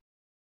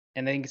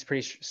 And I think it's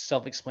pretty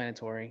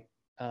self-explanatory.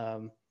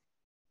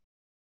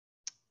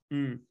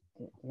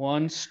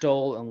 Won,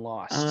 stole, and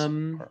lost.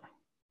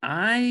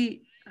 I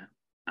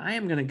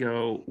am gonna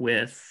go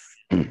with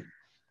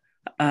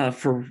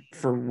for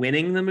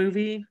winning the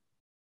movie.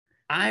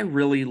 I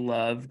really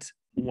loved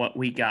what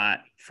we got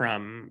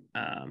from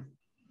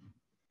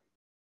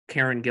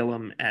Karen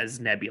Gillan as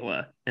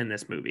Nebula in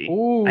this movie.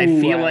 Ooh, I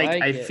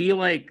feel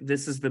like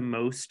this is the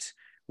most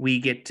we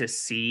get to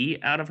see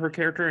out of her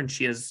character, and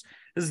this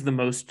is the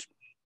most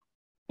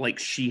like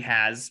she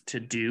has to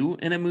do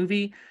in a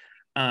movie.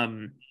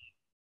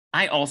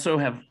 I also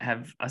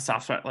have a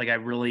soft spot. Like I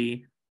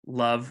really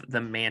love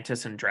the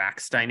Mantis and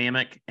Drax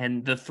dynamic,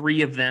 and the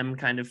three of them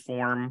kind of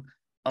form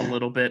a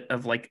little bit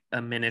of like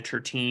a miniature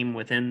team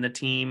within the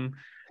team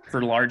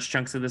for large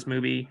chunks of this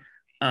movie.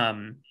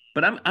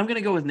 But I'm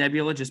gonna go with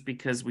Nebula just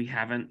because we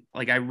haven't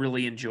like I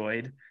really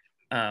enjoyed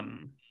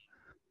her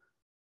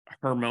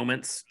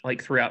moments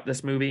like throughout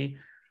this movie.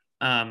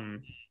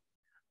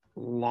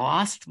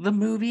 Lost the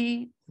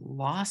movie.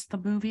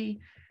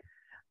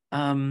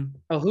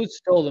 Who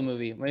stole the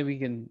movie? Maybe we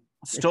can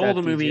Stole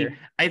the movie. Easier.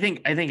 I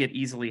think it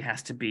easily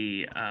has to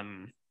be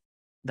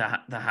the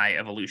High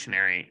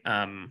Evolutionary.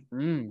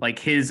 Like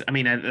his. I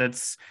mean,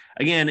 that's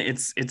again.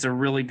 It's a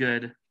really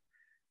good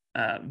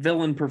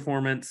villain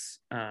performance.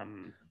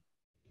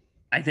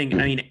 I think.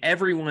 I mean,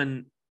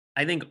 everyone.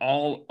 I think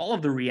all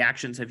of the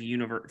reactions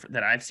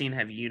that I've seen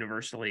have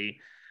universally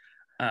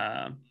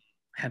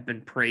have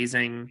been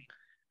praising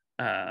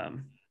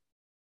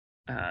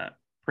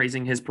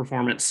praising his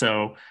performance.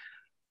 So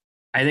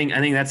I think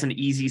that's an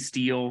easy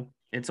steal.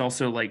 It's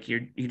also like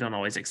you don't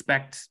always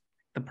expect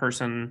the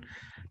person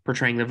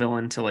portraying the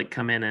villain to like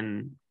come in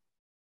and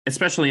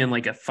especially in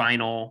like a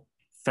final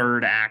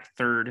third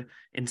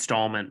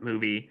installment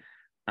movie.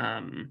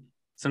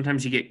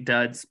 Sometimes you get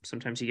duds,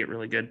 sometimes you get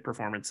really good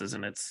performances,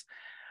 and it's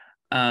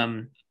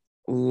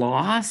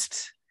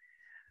Lost.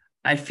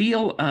 I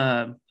feel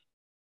I'm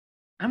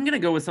gonna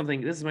go with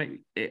something. This is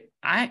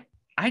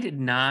I did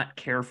not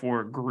care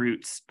for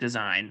Groot's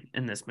design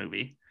in this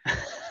movie.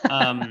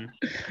 I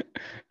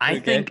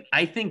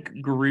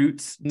think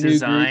Groot's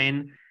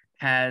design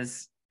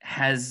has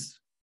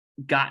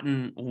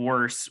gotten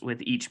worse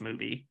with each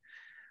movie.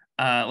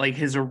 Like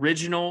his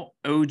original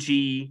OG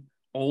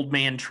Old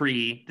Man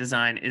Tree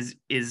design is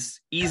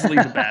easily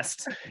the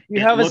best.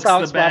 You have a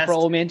soft spot for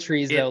Old Man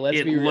Trees, though.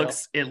 Let's be real.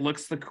 It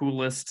looks the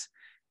coolest.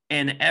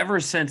 And ever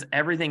since,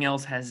 everything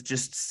else has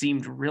just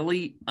seemed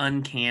really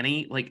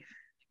uncanny. Like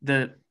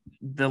the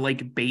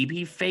like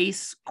baby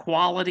face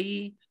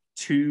quality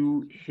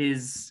to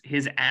his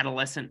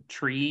adolescent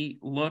tree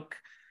look,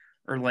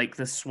 or like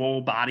the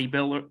swole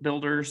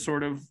bodybuilder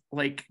sort of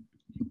like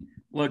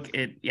look.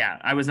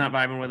 I was not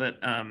vibing with it.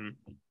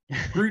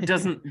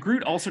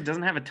 Groot also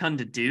doesn't have a ton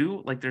to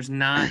do. Like there's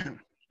not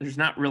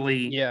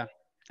really. Yeah.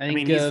 I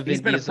think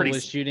he's been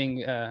was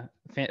shooting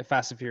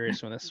Fast and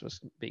Furious when this was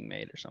being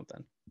made or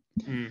something.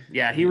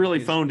 Yeah, he really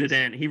phoned it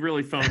in. He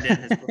really phoned in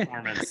his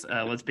performance.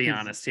 Let's be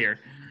honest here.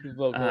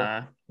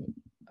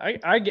 I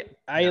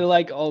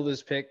like all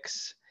those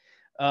picks.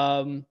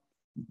 I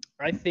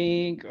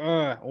think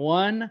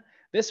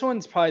this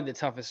one's probably the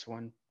toughest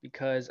one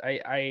because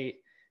I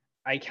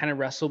kind of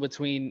wrestle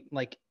between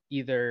like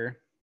either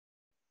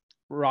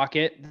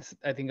Rocket.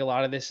 I think a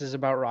lot of this is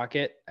about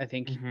Rocket. I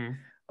think,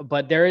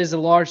 but there is a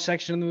large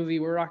section of the movie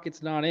where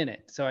Rocket's not in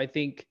it. So I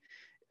think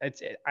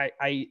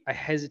I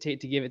hesitate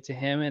to give it to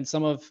him. And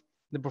some of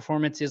the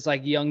performance is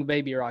like young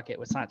baby Rocket,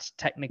 which not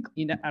technically,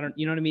 you know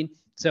what I mean?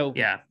 So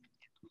yeah.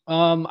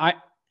 I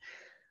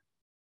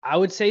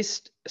would say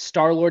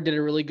Star-Lord did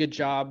a really good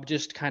job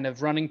just kind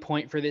of running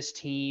point for this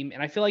team.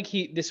 And I feel like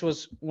this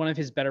was one of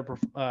his better,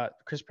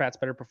 Chris Pratt's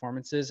better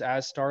performances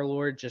as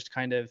Star-Lord, just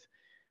kind of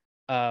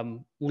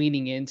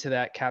leaning into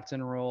that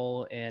captain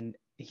role. And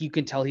you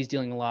can tell he's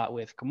dealing a lot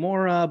with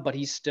Gamora, but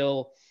he's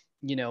still,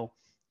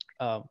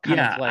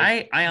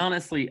 I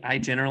honestly, I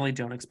generally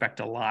don't expect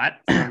a lot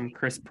from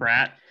Chris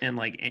Pratt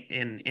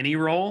in any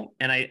role.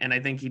 And I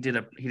think he did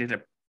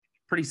a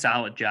pretty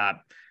solid job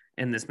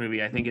in this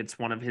movie. I think it's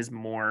one of his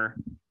more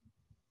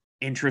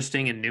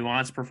interesting and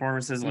nuanced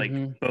performances,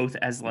 like both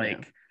as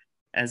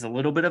as a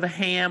little bit of a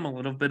ham, a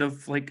little bit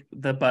of like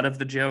the butt of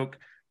the joke,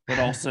 but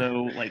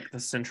also like the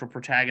central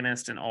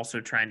protagonist, and also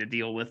trying to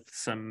deal with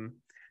some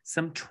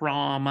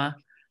trauma.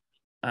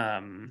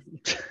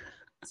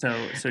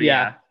 So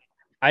Yeah.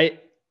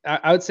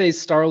 I would say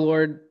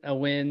Star-Lord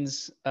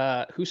wins.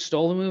 Who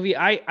stole the movie?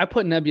 I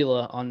put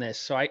Nebula on this,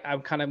 so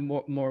I'm kind of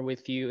more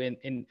with you,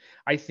 and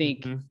I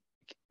think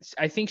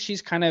Mhm.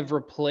 she's kind of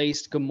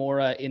replaced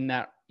Gamora in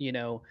that,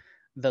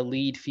 the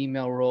lead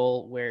female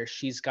role where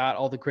she's got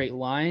all the great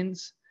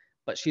lines,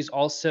 but she's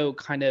also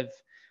kind of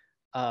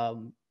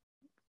um,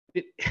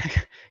 it,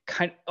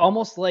 kind of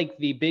almost like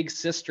the big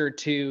sister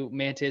to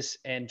Mantis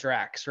and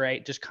Drax,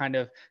 right? Just kind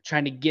of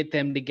trying to get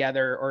them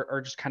together,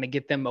 or just kind of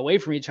get them away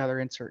from each other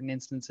in certain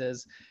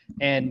instances.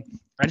 And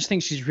I just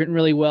think she's written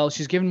really well.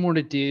 She's given more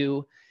to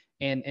do,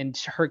 and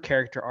her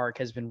character arc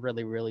has been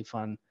really, really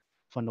fun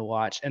to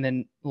watch. And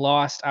then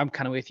Lost, I'm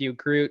kind of with you.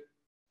 Groot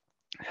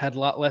had a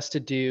lot less to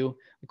do.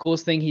 The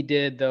coolest thing he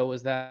did though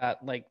was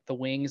that, like, the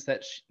wings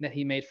that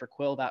he made for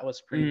Quill, that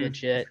was pretty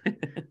legit.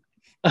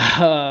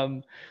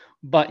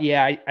 But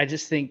yeah, I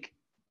just think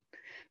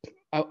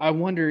I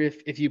wonder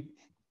if you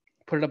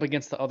put it up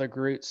against the other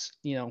Groots,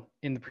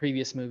 in the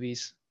previous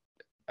movies,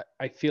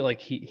 I feel like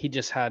he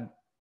just had,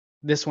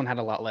 this one had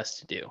a lot less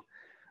to do,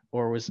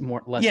 or was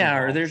less Yeah,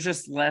 or involved. there's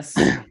just less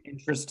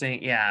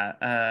interesting.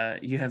 Yeah,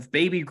 you have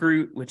Baby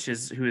Groot,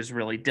 who is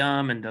really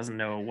dumb and doesn't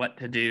know what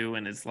to do,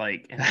 and is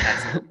like, and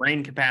has no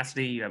brain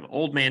capacity. You have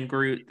Old Man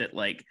Groot that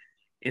like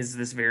is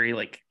this very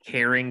like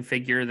caring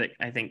figure that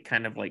I think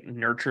kind of like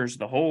nurtures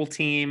the whole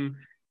team.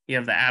 You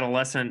have the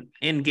adolescent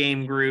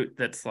in-game Groot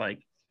that's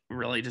like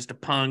really just a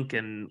punk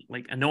and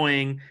like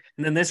annoying,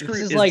 and then this This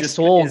Groot is is like just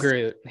Soul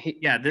Groot.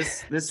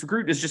 this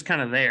Groot is just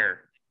kind of there,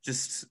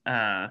 just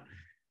I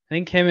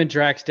think him and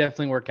Drax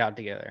definitely work out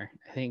together.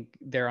 I think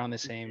they're on the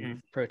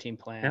same protein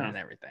plan yeah. and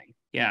everything.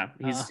 Yeah,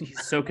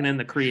 he's soaking in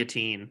the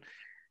creatine.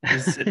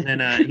 He's sitting in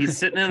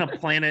a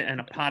planet and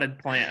a potted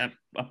plant,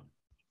 a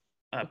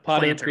Pot of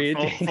planter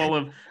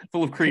creatine.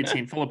 full of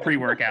creatine, full of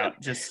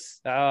pre-workout.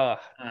 Just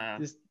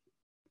Just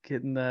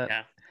getting that.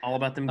 yeah, all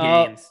about them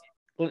gains.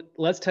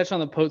 Let's touch on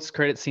the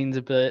post-credit scenes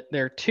a bit.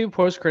 There are two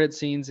post-credit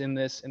scenes in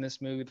this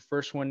movie. The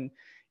first one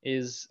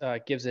is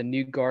gives a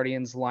new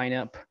Guardians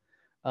lineup.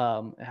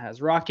 It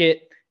has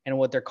Rocket and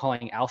what they're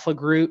calling Alpha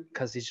Groot,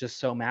 because he's just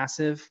so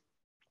massive.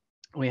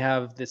 We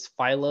have this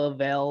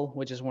Phyla-Vell,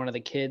 which is one of the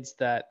kids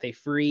that they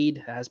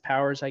freed, has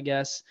powers, I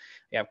guess.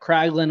 We have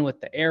Kraglin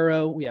with the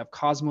arrow. We have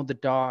Cosmo the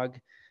dog,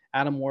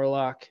 Adam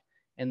Warlock,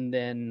 and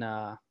then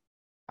I'm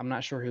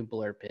not sure who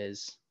Blurp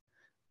is.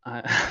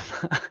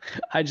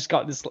 I just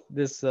got this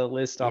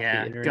list off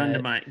the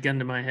internet. Gun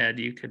to my head.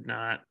 You could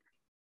not.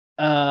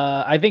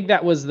 I think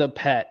that was the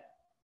pet.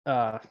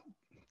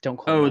 Don't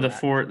quote me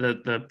on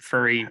that. The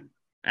furry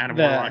Adam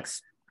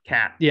Warlock's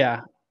cat.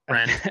 Yeah.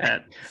 Friend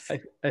pet.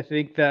 I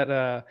think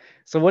that.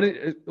 So what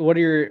are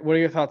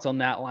your thoughts on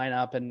that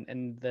lineup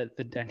and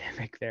the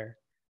dynamic there?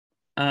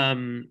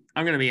 I'm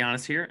gonna be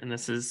honest here, and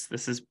this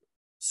is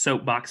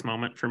soapbox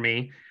moment for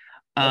me.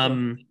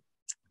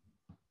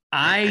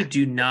 I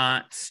do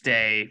not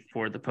stay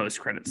for the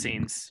post-credit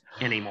scenes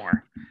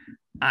anymore.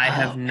 I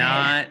have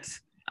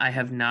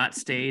not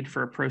stayed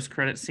for a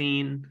post-credit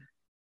scene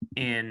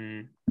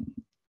in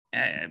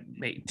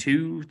maybe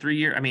 2-3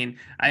 years. I mean,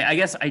 I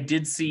guess I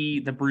did see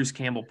the Bruce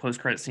Campbell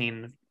post-credit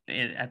scene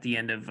at the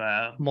end of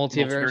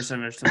Multiverse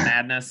of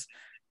Madness.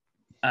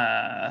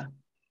 I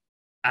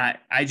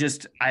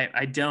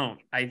don't.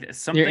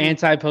 You're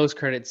anti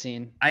post-credit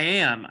scene. I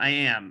am.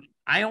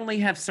 I only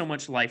have so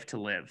much life to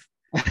live.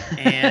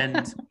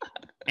 And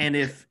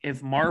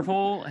if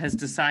Marvel has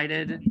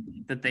decided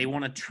that they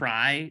want to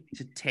try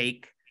to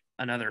take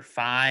another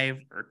 5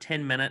 or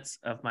 10 minutes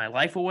of my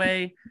life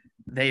away,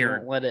 they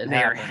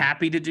are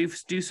happy to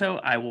do so.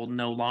 I will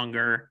no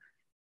longer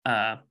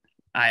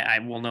I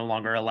will no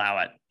longer allow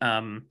it.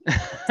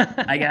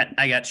 I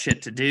got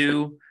shit to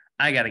do.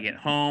 I got to get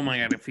home.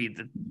 I got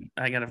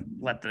to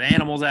let the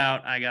animals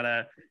out. I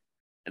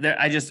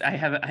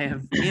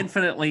have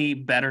infinitely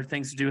better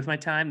things to do with my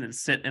time than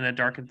sit in a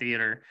darkened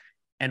theater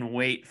and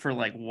wait for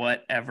like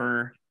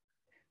whatever.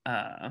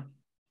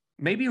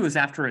 Maybe it was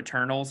after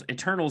Eternals.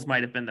 Eternals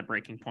might have been the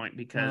breaking point,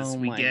 because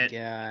we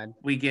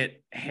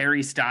get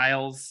Harry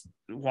Styles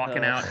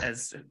walking out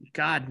as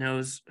God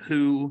knows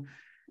who,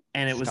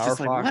 and it was Star just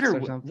like, what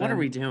are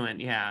we doing?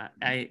 Yeah,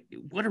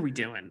 what are we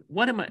doing?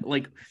 What am I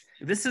like?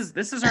 This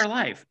is our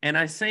life, and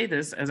I say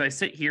this as I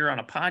sit here on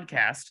a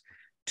podcast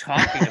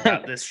talking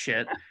about this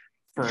shit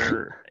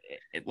for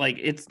like,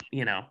 it's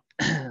yeah,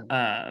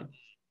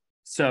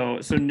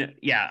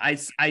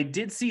 I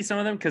did see some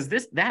of them, because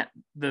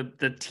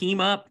the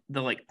team up,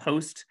 the like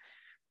post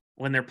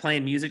when they're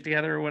playing music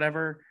together or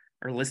whatever,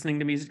 or listening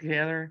to music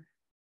together,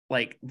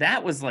 like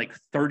that was like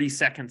 30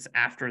 seconds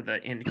after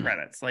the end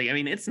credits. Like, I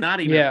mean, it's not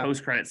even a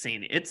post credit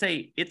scene. It's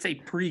a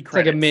pre-credits. It's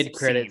like a mid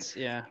credits.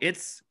 Yeah.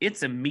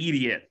 It's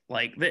immediate.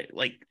 Like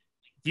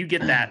you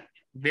get that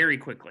very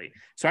quickly.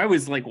 So I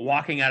was like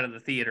walking out of the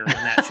theater when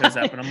that shows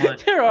up, and I'm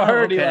like, they're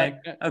already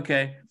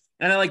okay.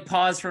 And I like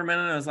paused for a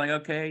minute, and I was like,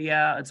 okay,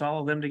 yeah, it's all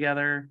of them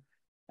together.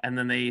 And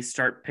then they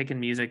start picking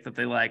music that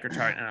they like or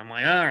try, and I'm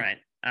like, all right.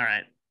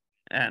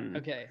 And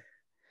okay.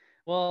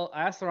 Well,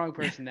 I asked the wrong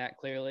person that,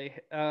 clearly.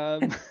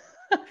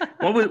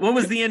 What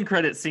was the end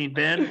credit scene,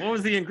 Ben? What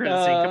was the end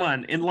credit scene? Come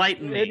on,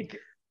 enlighten me.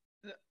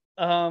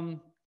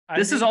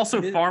 This is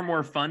also far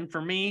more fun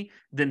for me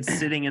than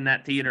sitting in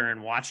that theater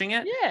and watching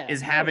it. Yeah,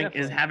 is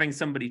having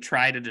somebody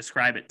try to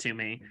describe it to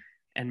me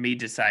and me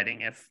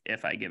deciding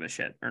if I give a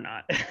shit or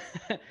not.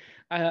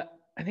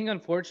 I think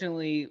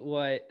unfortunately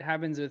what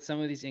happens with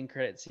some of these end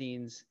credit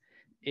scenes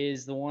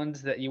is the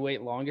ones that you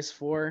wait longest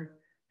for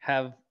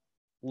have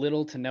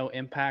little to no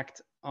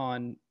impact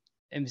on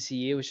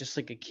MCU. It's just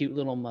like a cute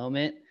little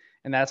moment.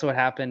 And that's what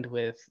happened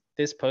with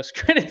this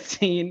post-credit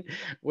scene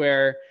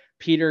where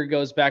Peter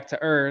goes back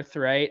to Earth,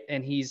 right?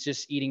 And he's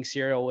just eating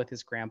cereal with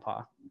his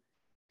grandpa.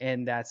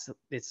 And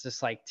it's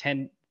just like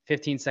 10,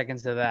 15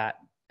 seconds of that.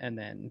 And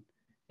then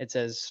it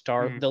says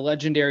the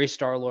legendary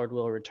Star-Lord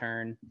will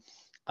return.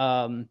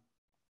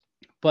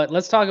 But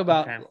let's talk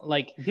about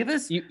give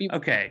us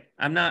okay.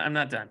 I'm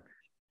not done.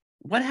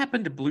 What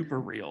happened to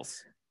blooper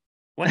reels?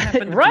 What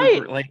happened to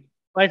blooper,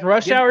 like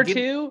Rush Hour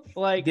 2?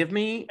 Like give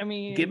me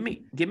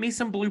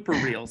some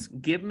blooper reels.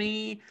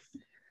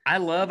 I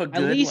love a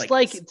good at least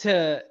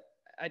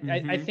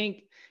I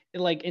think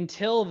like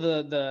until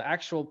the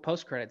actual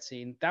post-credit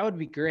scene, that would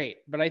be great.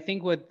 But I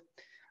think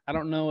I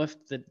don't know if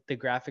the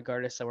graphic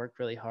artists that worked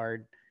really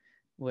hard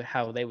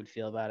how they would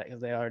feel about it, because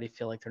they already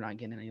feel like they're not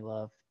getting any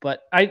love.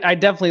 But I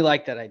definitely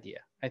like that idea.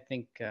 I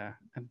think that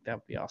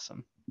would be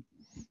awesome,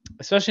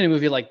 especially in a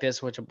movie like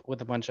this, with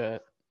a bunch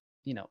of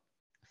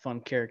fun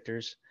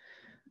characters.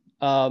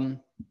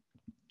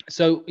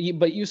 So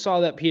you saw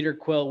that Peter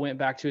Quill went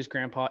back to his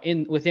grandpa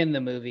within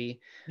the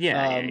movie.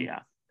 Yeah.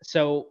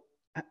 So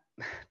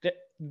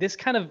this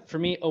kind of for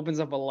me opens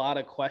up a lot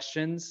of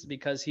questions,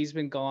 because he's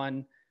been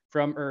gone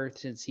from Earth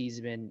since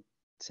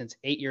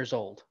 8 years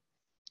old.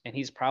 And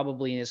he's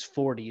probably in his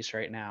 40s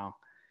right now.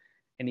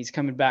 And he's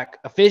coming back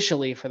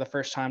officially for the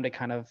first time to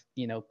kind of,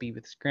 be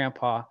with his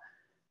grandpa.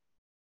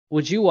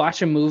 Would you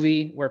watch a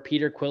movie where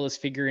Peter Quill is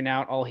figuring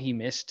out all he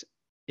missed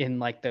in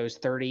like those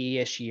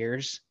 30-ish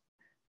years,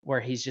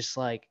 where he's just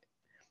like,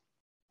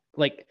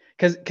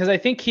 because I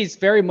think he's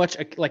very much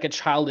like a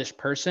childish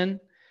person.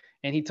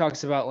 And he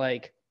talks about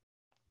like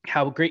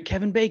how great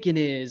Kevin Bacon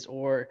is,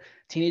 or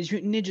Teenage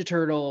Mutant Ninja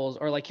Turtles,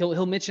 or like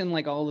he'll mention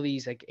like all of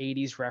these like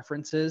 80s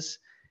references.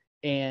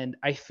 And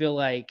I feel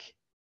like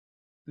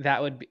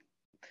that would be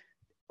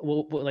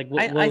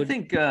I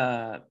think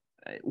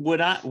would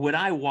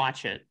I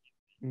watch it?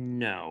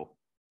 No.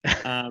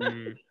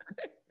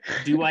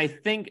 Do I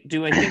think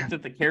that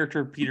the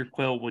character of Peter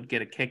Quill would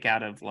get a kick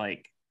out of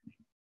like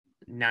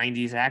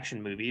 90s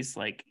action movies?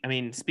 Like, I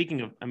mean, speaking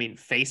of,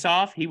 Face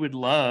Off, he would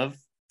love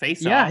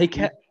Face Off. Yeah, he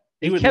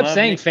kept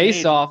saying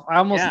Face Off. I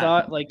almost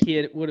thought like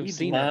he would have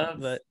seen it,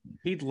 but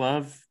he'd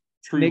love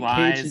True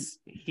Lies.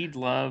 He'd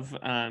love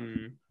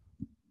I'm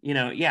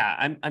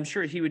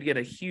sure he would get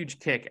a huge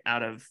kick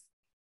out of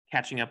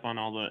catching up on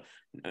all the.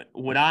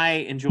 Would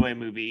I enjoy a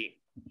movie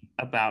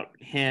about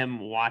him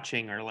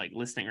watching or like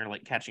listening or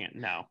like catching it?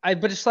 No.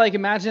 But just like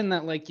imagine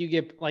that like you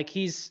get like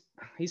he's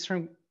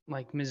from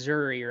like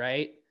Missouri,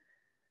 right?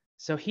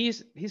 So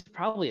he's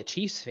probably a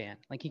Chiefs fan.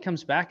 Like he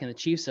comes back and the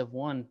Chiefs have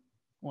won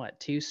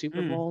 2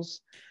 Super Bowls.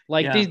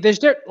 Like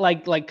there's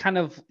like kind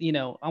of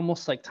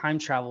almost like time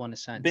travel in a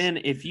sense. Ben,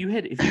 if you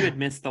had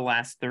missed the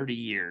last 30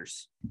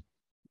 years.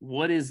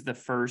 What is the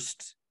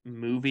first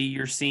movie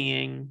you're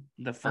seeing?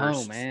 The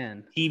first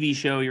TV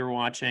show you're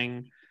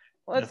watching?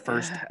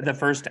 The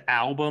first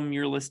album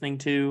you're listening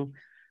to?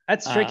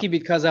 That's tricky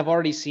because I've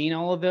already seen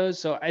all of those.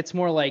 So it's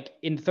more like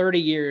in 30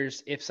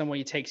 years, if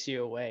somebody takes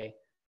you away,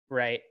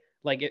 right?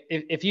 Like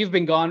if you've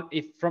been gone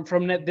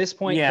from this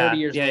point, 30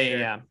 years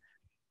later,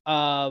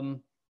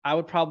 I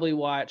would probably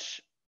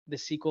watch the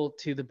sequel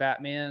to the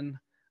Batman.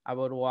 I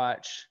would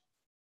watch,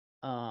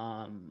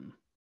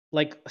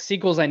 like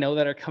sequels I know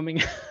that are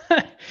coming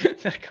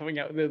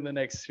out within the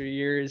next 3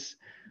 years.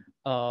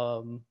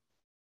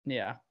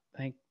 Yeah. I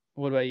think.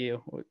 What about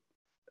you?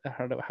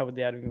 How would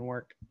that even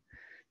work?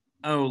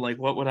 Oh, like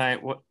what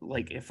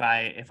if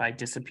I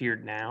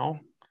disappeared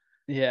now?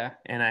 Yeah.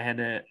 And I had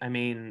to.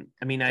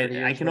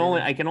 I can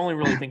only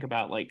really think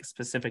about like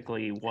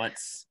specifically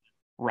what's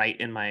right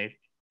in my.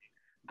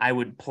 I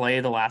would play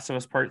The Last of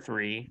Us Part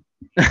 3.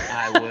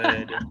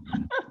 I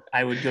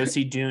would go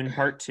see Dune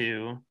Part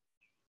 2.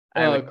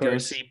 I would go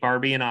see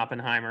Barbie and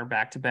Oppenheimer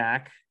back to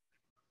back.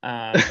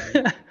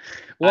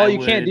 Well, you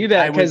can't do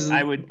that because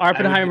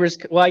Oppenheimer's.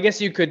 Well, I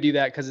guess you could do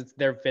that because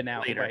they've been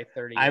out by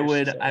 30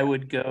 years. I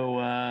would go.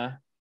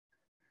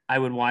 I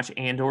would watch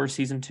Andor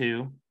season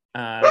 2.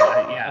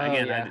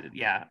 That'd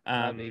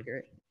be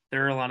great.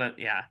 There are a lot of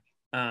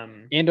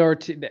Andor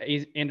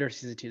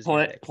season 2.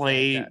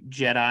 Play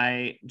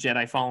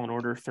Jedi Fallen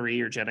Order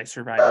 3 or Jedi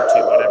Survivor 2,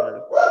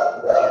 whatever.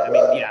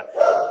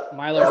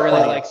 Milo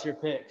really likes your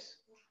picks.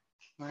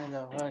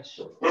 Milo, hush.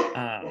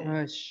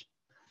 Hush.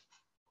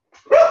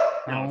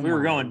 No, if we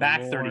were going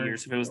back 30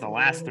 years, if it was the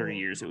last 30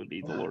 years, it would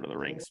be the Lord of the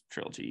Rings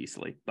trilogy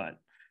easily. But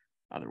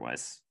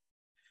otherwise,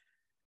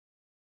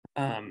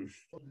 I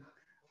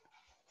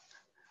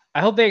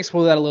hope they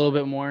explore that a little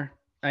bit more.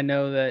 I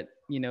know that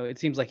it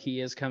seems like he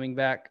is coming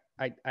back.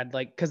 I'd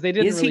like, because they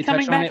didn't Is he really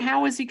coming touch on back? it.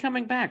 How is he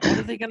coming back? What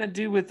are they gonna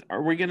do with?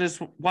 Are we gonna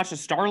just watch a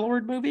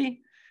Star-Lord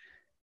movie?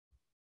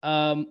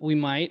 We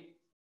might.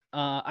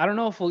 I don't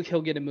know if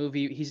he'll get a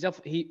movie. He's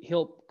definitely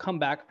he'll come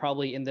back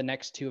probably in the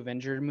next two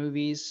Avenger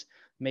movies.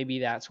 Maybe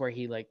that's where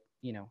he, like,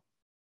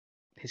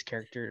 his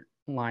character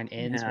line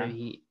ends. Yeah, Maybe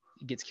he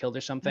gets killed or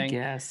I something.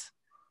 guess.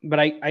 But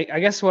I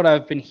guess what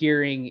I've been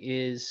hearing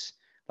is,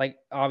 like,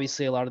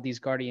 obviously a lot of these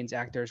Guardians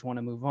actors want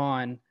to move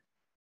on.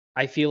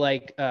 I feel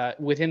like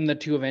within the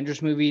two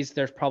Avengers movies,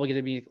 there's probably going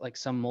to be like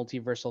some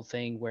multiversal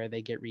thing where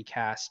they get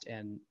recast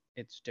and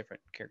it's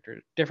different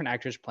characters, different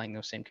actors playing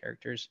those same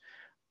characters.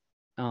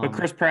 But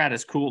Chris Pratt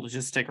is cool to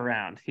just stick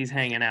around. He's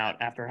hanging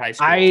out after high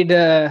school. He's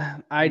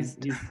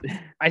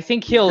I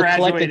think he's he'll collect the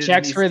graduated and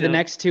checks he's for the still.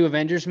 next two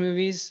Avengers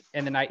movies,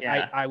 and then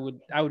Yeah. I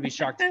would be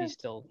shocked if he's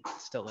still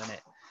in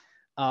it.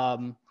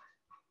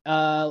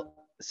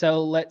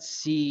 So let's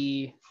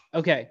see.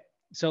 Okay,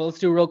 so let's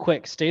do real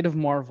quick. State of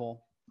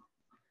Marvel.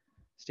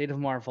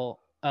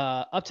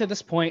 Up to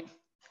this point,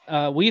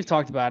 we've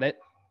talked about it.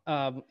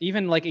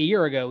 Even like a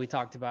year ago, we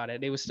talked about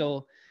it. It was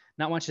still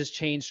not much has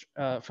changed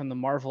from the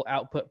Marvel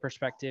output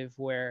perspective,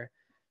 where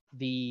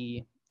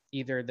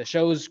either the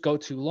shows go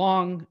too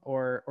long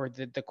or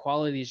the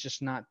quality is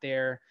just not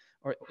there,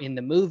 or in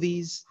the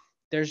movies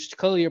there's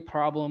clearly a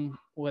problem,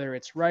 whether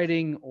it's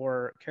writing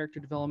or character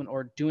development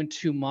or doing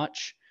too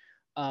much.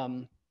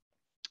 And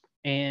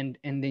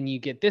then you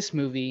get this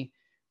movie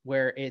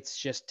where it's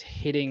just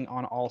hitting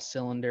on all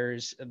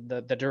cylinders.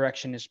 The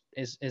direction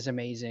is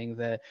amazing.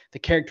 The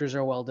characters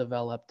are well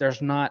developed.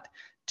 There's not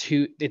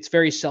too, it's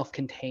very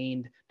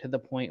self-contained to the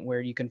point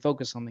where you can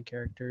focus on the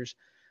characters.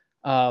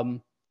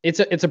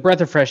 It's a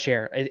breath of fresh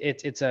air.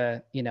 It's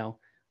a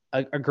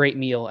a great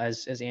meal,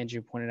 as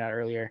Andrew pointed out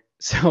earlier.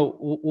 So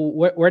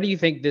where do you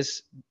think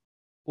this?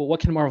 Well,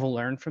 what can Marvel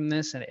learn from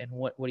this, and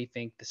what do you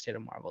think the state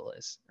of Marvel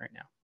is right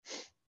now?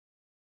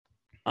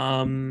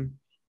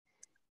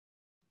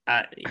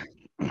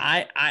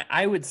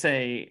 I would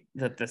say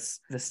that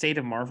the state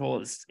of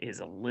Marvel is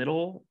a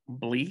little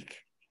bleak.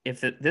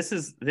 If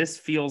this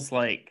feels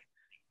like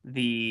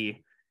the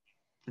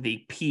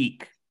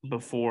peak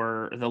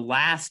before the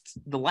last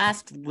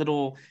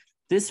little.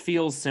 This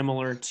feels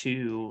similar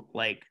to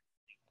like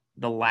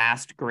the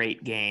last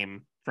great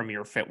game from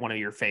one of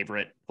your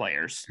favorite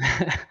players.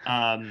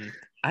 I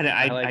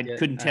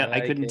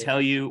couldn't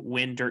tell you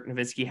when Dirk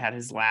Nowitzki had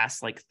his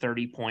last like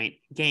 30-point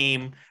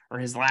game, or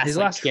his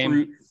last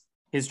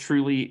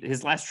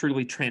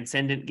truly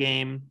transcendent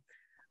game.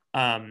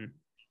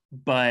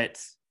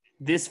 But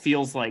this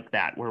feels like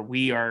that, where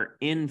we are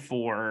in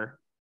for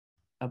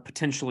a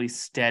potentially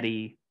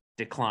steady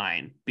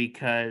decline,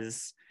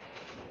 because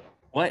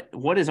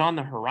what is on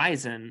the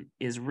horizon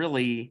is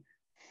really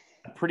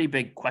a pretty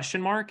big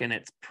question mark, and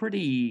it's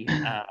pretty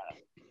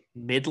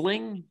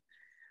middling.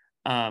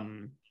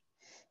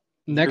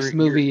 Next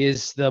movie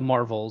is the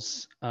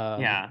Marvels.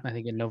 Yeah, I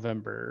think in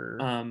November.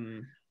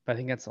 But I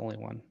think that's the only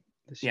one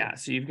this year. Yeah,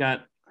 so you've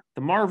got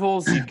the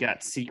Marvels, you've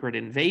got Secret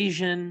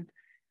Invasion.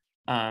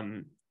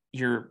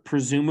 You're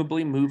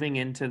presumably moving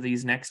into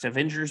these next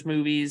Avengers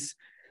movies.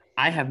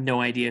 I have no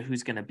idea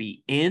who's going to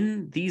be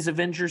in these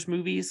Avengers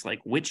movies. Like,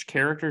 which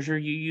characters are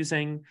you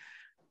using?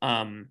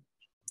 The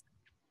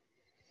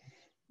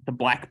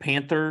Black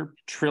Panther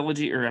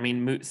trilogy, or I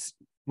mean,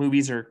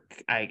 movies are.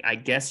 I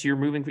guess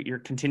you're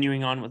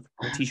continuing on with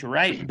Letitia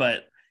Wright,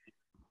 but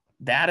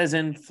that is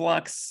in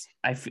flux.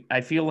 I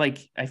feel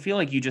like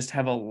you just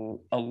have a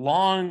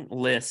long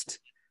list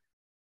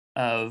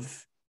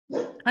of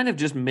kind of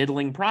just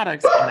middling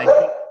products, and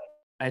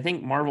I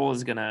think Marvel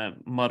is gonna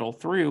muddle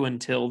through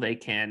until they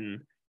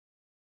can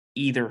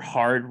either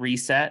hard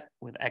reset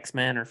with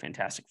X-Men or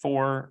Fantastic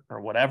Four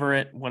or whatever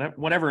it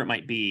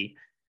might be.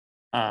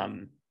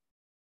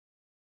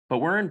 But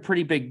we're in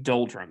pretty big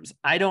doldrums.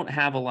 I don't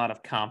have a lot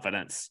of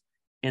confidence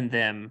in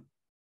them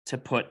to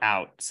put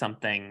out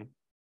something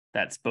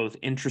that's both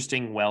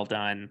interesting, well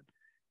done,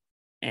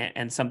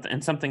 and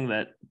something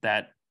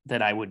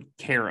that I would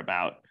care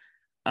about.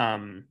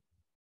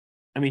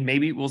 I mean,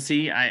 maybe we'll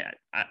see.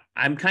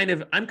 I'm kind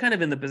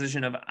of in the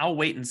position of I'll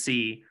wait and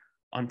see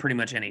on pretty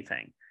much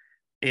anything.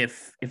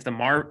 If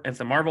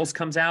the Marvels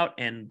comes out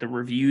and the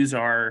reviews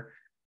are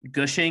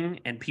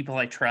gushing, and people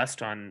I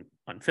trust on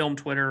film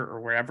Twitter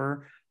or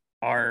wherever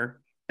are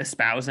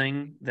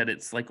espousing that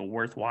it's like a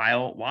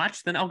worthwhile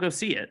watch, then I'll go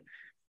see it.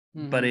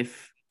 Mm-hmm. But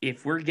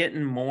if we're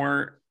getting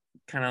more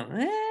kind of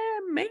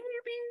maybe,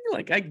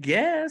 like, I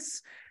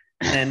guess,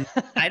 then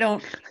I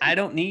don't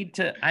need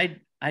to.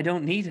 I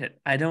don't need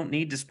it. I don't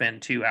need to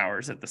spend 2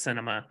 hours at the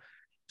cinema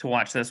to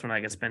watch this when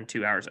I could spend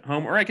 2 hours at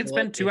home, or I could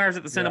spend 2 hours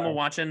at the cinema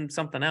watching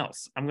something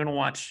else. I'm going to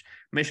watch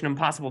Mission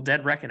Impossible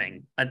Dead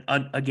Reckoning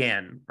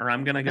again, or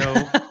I'm going to go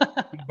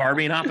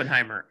Barbie and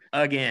Oppenheimer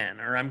again,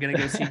 or I'm going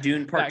to go see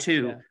Dune Part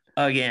 2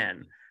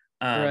 again.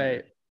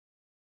 Right.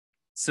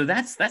 So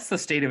that's the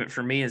state of it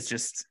for me, is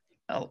just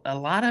a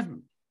lot of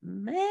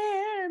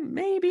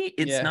maybe.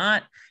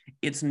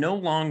 It's no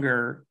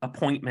longer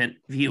appointment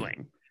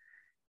viewing.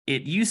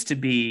 It used to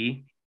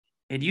be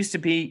it used to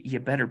be you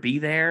better be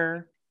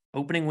there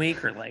opening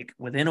week or like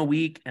within a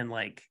week, and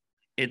like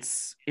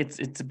it's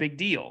a big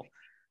deal.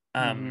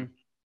 Mm-hmm.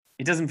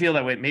 It doesn't feel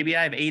that way. Maybe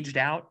I've aged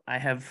out. I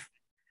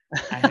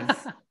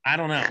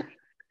don't know.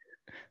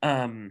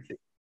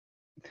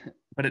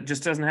 But it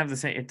just doesn't have the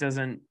same. It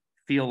doesn't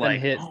feel Then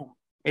like, hit oh,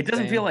 it the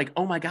doesn't feel same. like,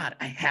 oh my God,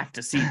 I have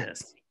to see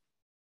this.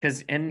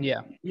 And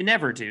Yeah. you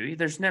never do.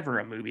 There's never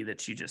a movie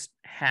that you just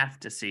have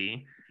to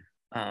see.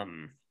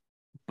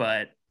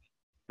 But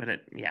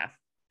yeah.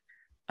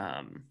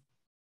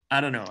 I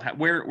don't know.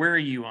 Where are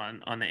you on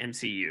the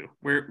MCU?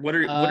 What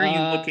are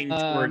you looking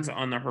towards Um,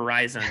 on the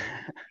horizon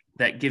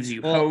that gives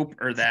you well, hope,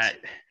 or that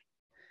to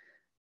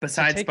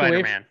besides take away,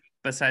 Spider-Man?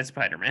 Besides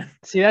Spider-Man.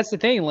 see, that's the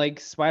thing. Like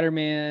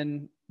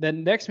Spider-Man, the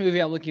next movie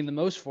I'm looking the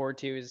most forward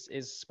to is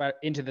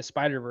Into the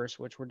Spider-Verse,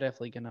 which we're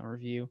definitely gonna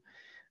review.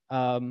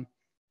 Um,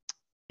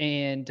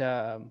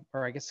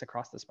 or I guess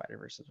Across the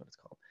Spider-Verse is what it's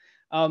called.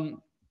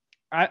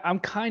 I'm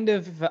kind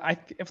of I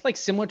feel like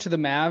similar to the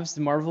Mavs,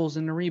 the Marvel's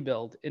in a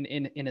rebuild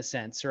in a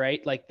sense,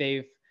 right? Like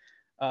they've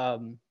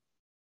um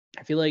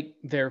I feel like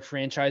they're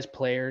franchise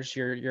players.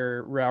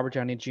 Your Robert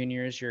Downey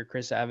Jr.'s, your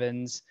Chris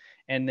Evans,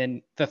 and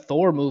then the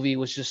Thor movie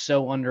was just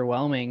so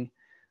underwhelming.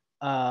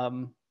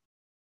 Um,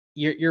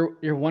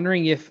 you're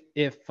wondering if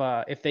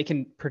they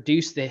can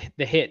produce the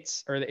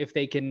hits, or if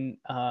they can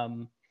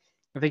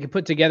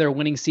put together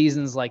winning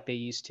seasons like they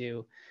used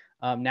to.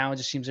 Now it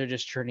just seems they're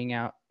just churning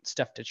out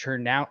stuff to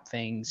churn out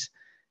things,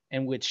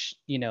 in which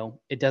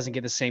it doesn't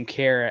get the same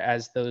care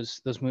as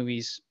those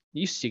movies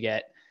used to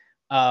get.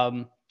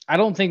 I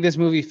don't think this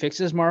movie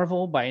fixes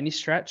Marvel by any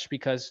stretch,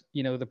 because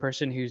the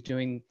person who's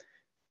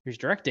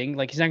directing,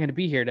 like, he's not going to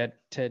be here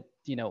to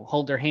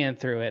hold their hand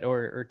through it,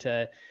 or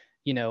to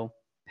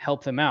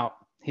help them out.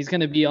 He's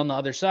going to be on the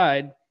other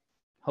side,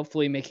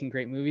 hopefully making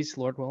great movies,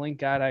 Lord willing.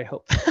 God, I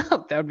hope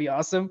that would be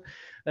awesome.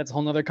 That's a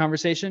whole nother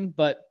conversation.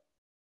 But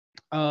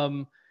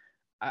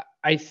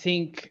I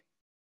think,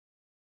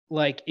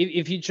 like,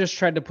 if you just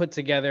tried to put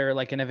together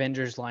like an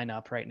Avengers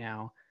lineup right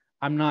now,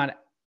 I'm not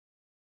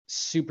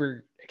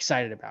super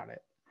excited about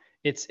it.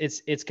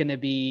 It's going to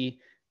be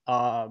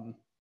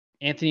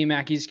Anthony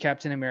Mackie's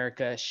Captain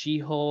America,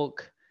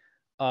 She-Hulk.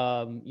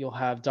 You'll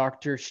have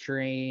Doctor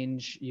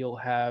Strange. You'll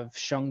have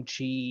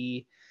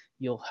Shang-Chi.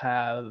 You'll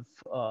have,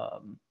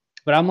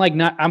 but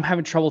I'm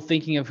having trouble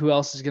thinking of who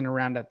else is going to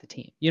round out the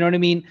team. You know what I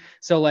mean?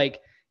 So like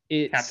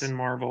it's Captain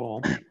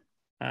Marvel.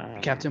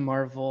 Captain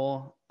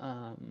Marvel.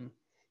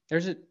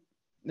 There's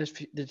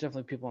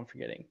definitely people I'm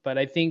forgetting, but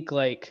I think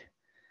like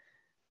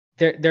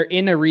they're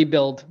in a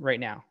rebuild right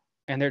now,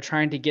 and they're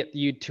trying to get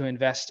you to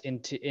invest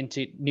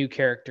into new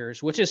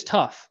characters, which is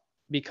tough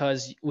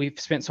because we've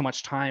spent so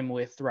much time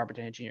with Robert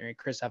Downey Jr. and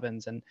Chris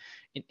Evans and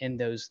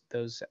those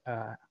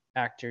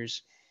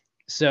actors.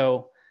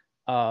 So,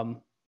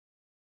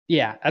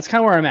 yeah, that's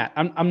kind of where I'm at.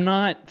 I'm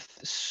not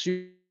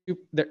super.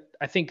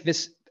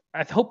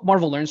 I hope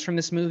Marvel learns from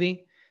this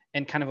movie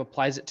and kind of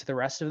applies it to the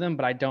rest of them,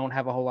 but I don't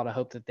have a whole lot of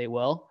hope that they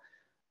will.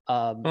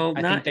 Well,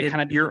 I think not they it.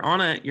 kind of You're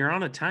on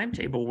a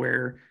timetable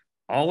where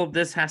all of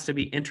this has to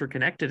be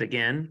interconnected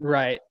again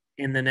right.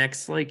 in the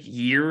next like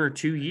year or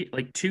 2 years,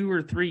 like 2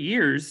 or 3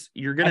 years.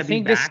 You're I gonna be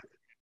think this back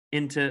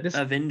into this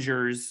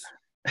Avengers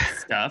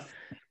stuff,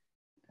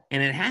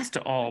 and it has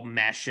to all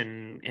mesh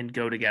and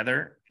go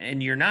together.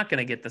 And you're not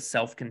gonna get the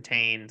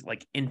self-contained,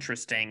 like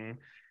interesting,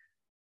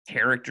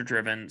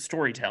 character-driven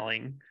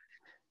storytelling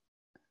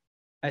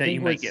I that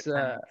you think might what's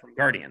get from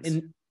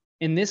Guardians.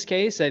 in this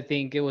case, I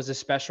think it was a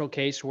special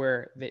case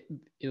where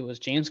it was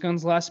James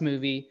Gunn's last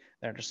movie.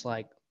 They're just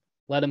like,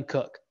 let him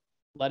cook,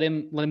 let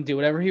him do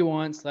whatever he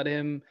wants, let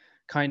him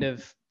kind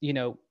of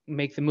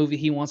make the movie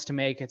he wants to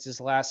make. It's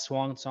his last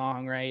swan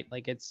song, right?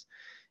 Like it's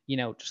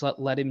just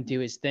let him do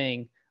his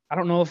thing. I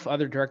don't know if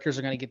other directors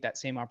are going to get that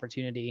same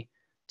opportunity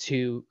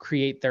to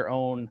create their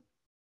own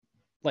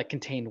like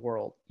contained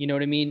world. You know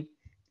what I mean?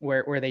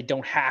 Where they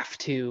don't have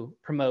to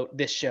promote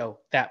this show,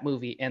 that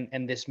movie,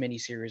 and this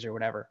miniseries or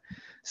whatever.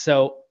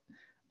 So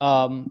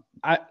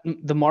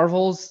the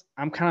Marvels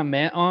I'm kind of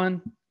met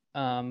on.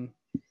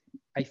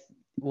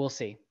 We'll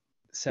see.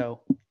 So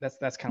that's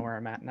kind of where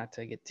I'm at, not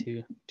to get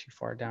too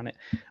far down it.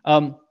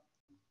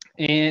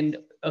 And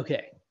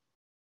okay,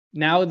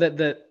 now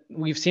that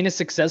we've seen a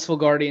successful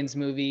Guardians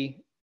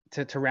movie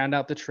to round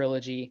out the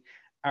trilogy,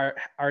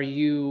 are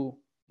you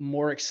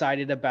more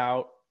excited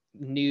about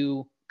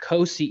new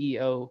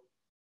co-CEO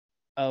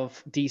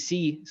of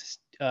DC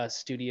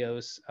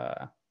Studios,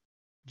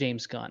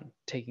 James Gunn,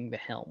 taking the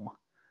helm?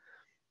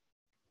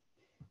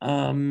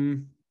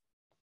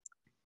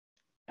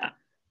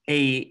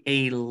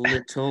 A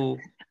little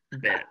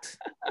bit,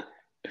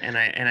 and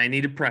I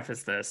need to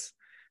preface this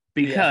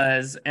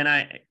because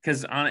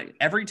on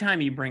every time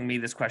you bring me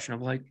this question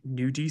of like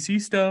new DC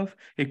stuff,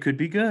 it could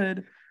be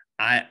good.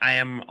 I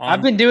am on.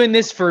 I've been doing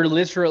this for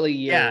literally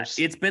years.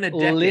 Yeah, it's been a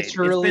decade.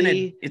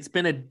 Literally, it's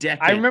been a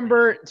decade. I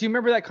remember. Do you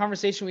remember that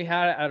conversation we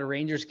had at a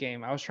Rangers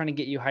game? I was trying to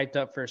get you hyped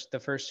up for the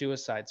first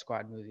Suicide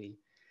Squad movie,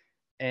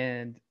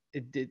 and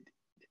it did.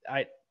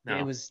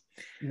 It was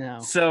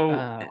no.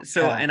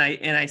 And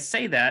I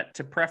say that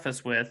to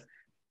preface with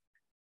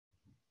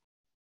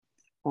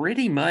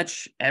pretty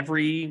much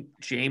every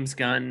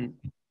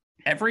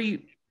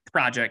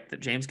project that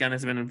James Gunn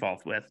has been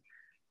involved with,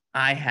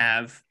 I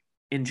have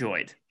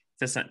enjoyed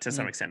to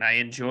some extent. I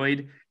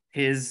enjoyed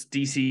his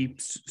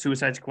DC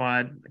Suicide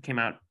Squad that came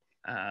out.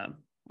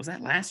 Was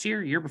that last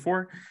year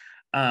before?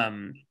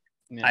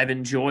 I've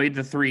enjoyed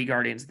the 3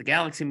 Guardians of the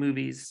Galaxy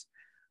movies.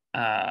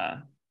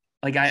 I've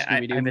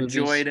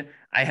enjoyed.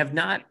 I have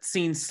not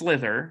seen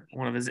Slither,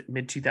 one of his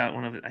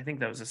mid-2000. I think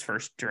that was his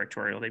first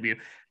directorial debut,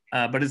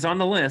 but it's on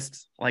the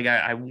list. Like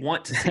I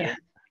want to see it.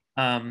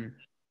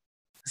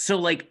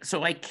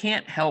 So I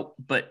can't help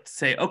but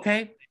say,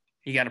 okay,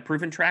 you got a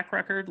proven track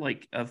record,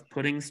 like, of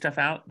putting stuff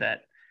out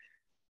that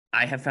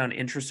I have found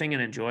interesting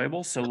and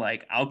enjoyable. So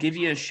like, I'll give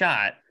you a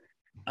shot.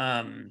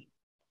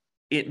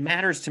 It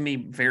matters to me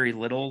very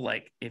little,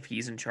 like, if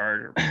he's in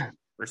charge or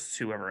versus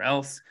whoever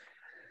else.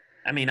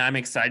 I mean, I'm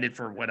excited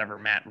for whatever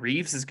Matt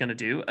Reeves is going to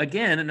do.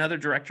 Again, another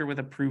director with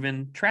a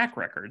proven track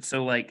record.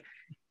 So like,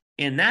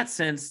 in that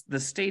sense, the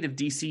state of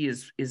DC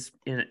is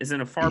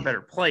in a far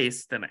better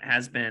place than it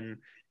has been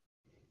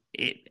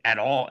at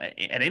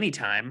any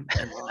time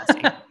in the last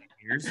 8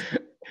 years,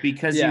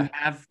 because you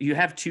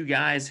have 2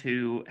 guys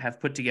who have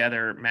put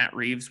together, Matt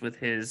Reeves with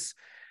his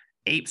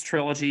Apes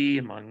trilogy,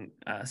 among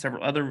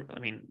several other. I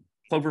mean,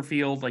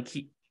 Cloverfield. Like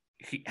he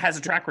has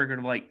a track record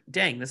of like,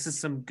 dang, this is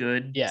some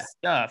good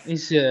stuff.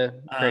 He's a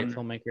great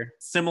filmmaker.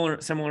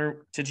 Similar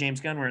to James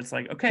Gunn, where it's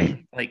like,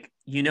 okay, like,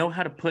 you know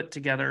how to put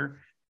together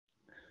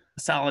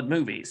a solid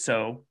movie,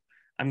 so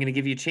I'm going to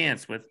give you a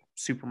chance with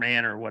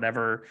Superman or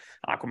whatever,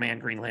 Aquaman,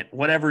 Green Lantern,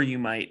 whatever you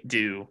might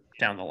do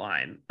down the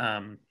line.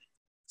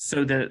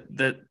 So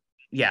the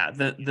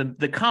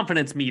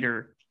confidence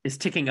meter is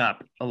ticking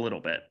up a little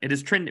bit. It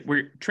is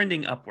we're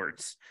trending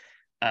upwards,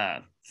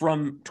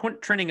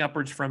 trending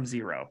upwards from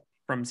 0%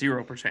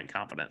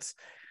 confidence.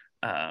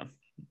 I'll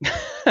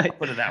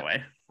put it that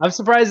way. I'm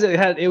surprised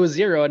it was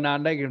 0 and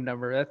not a negative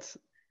number. That's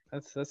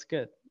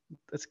good.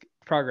 That's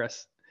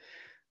progress.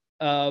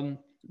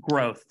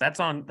 Growth. That's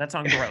on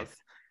growth.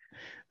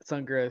 It's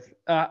on growth.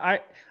 I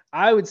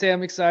would say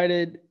I'm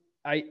excited.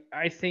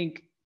 I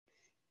think,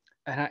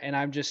 and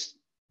I'm just,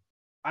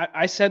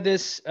 I said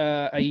this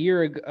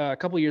a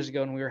couple years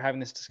ago when we were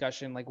having this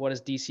discussion, like, what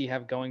does DC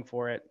have going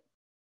for it?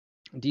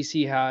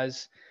 DC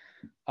has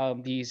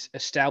these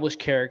established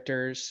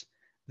characters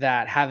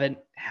that haven't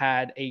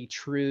had a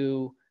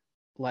true,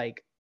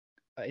 like,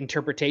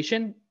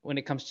 interpretation when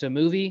it comes to a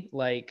movie,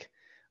 like,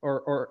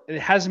 or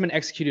it hasn't been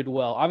executed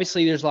well.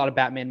 Obviously, there's a lot of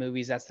Batman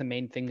movies. That's the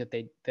main thing that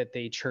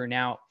they churn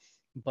out.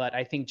 But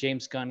I think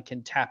James Gunn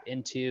can tap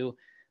into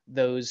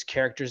those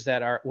characters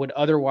that would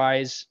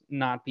otherwise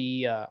not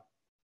be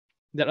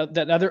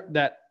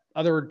that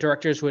other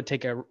directors wouldn't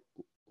take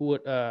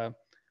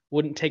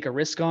a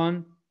risk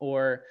on.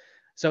 Or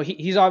so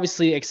he's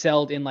obviously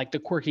excelled in, like, the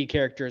quirky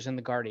characters in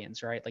the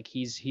Guardians, right? Like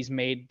he's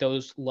made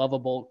those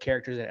lovable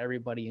characters that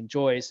everybody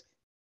enjoys.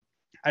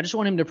 I just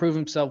want him to prove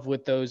himself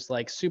with those,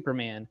 like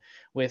Superman,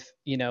 with,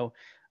 we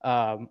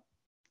got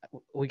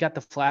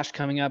the Flash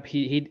coming up.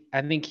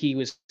 I think he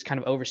was kind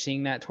of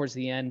overseeing that towards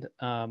the end.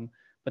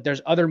 But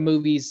there's other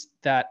movies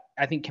that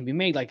I think can be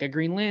made, like a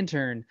Green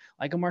Lantern,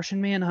 like a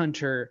Martian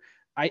Manhunter.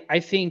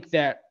 I think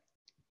that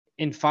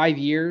in 5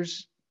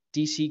 years,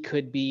 DC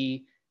could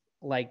be,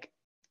 like,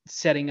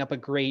 setting up a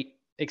great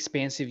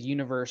expansive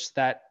universe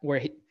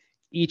where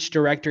each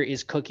director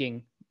is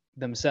cooking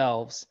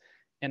themselves.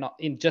 And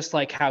just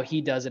like how he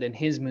does it in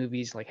his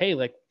movies, like, hey,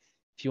 like,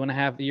 if you want to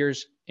have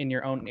yours in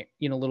your own,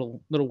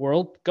 little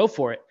world, go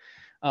for it.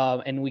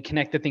 And we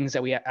connect the things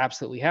that we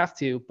absolutely have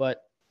to,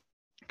 but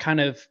kind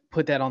of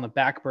put that on the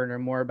back burner,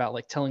 more about,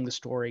 like, telling the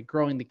story,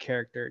 growing the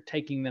character,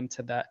 taking them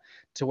to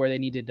where they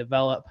need to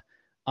develop.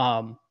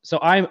 So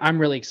I'm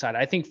really excited.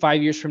 I think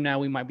 5 years from now,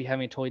 we might be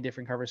having a totally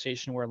different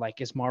conversation where,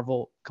 like, is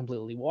Marvel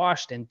completely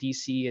washed and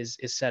DC is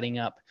setting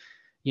up,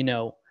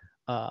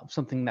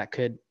 something that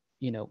could,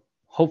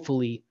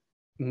 hopefully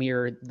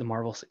mirror the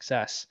Marvel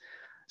success.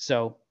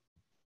 So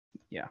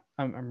yeah,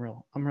 I'm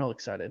real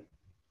excited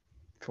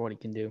for what he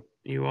can do.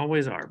 You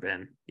always are,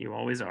 Ben. You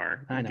always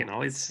are. I know. You can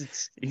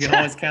always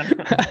count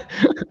on.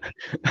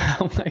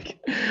 I'm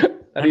like,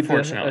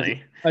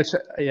 unfortunately.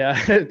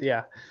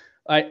 Yeah.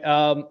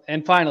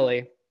 And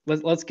finally,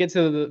 let's get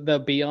to the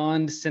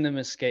beyond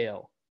cinema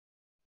scale.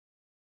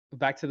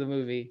 Back to the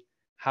movie.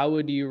 How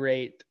would you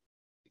rate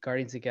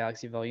Guardians of the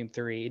Galaxy Volume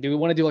 3? Do we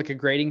want to do, like, a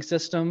grading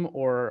system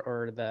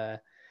or the...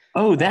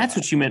 Oh, that's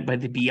what you meant by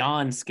the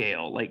beyond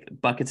scale, like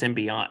buckets and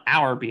beyond,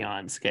 our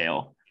beyond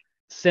scale.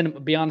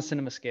 Beyond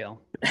cinema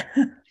scale.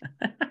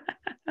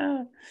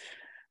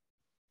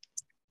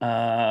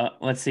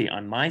 Let's see.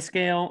 On my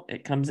scale,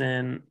 it comes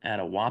in at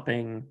a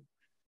whopping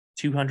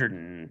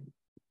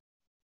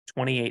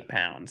 228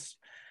 pounds.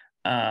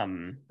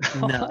 No.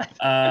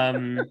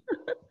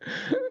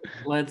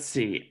 Let's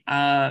see.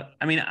 I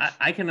mean,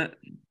 I can.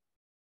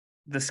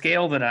 The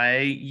scale that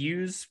I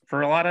use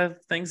for a lot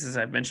of things, as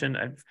I've mentioned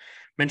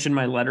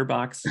my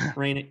letterbox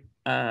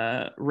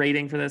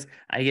rating for this.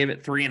 I gave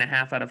it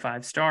 3.5 out of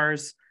 5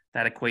 stars.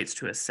 That equates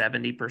to a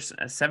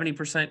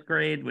 70%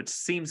 grade, which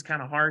seems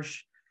kind of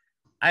harsh.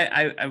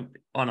 I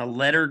on a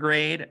letter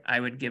grade, I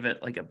would give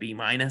it like a B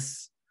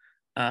minus.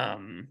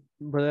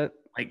 But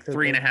like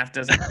 3.5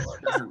 doesn't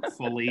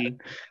fully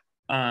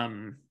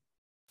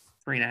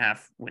 3.5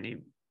 when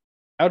you.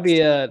 That would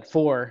be a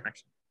 4,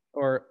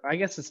 or I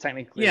guess it's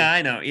technically. Yeah,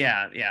 I know.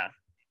 Yeah.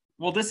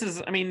 Well, this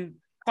is. I mean,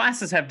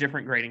 classes have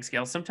different grading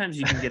scales. Sometimes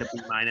you can get a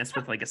B minus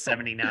with like a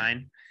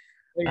 79.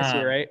 I guess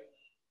you're right.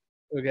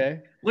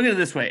 Okay. Look at it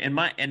this way: in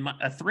my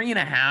a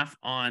 3.5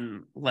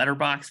 on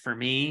Letterbox for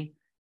me,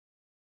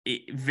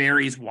 it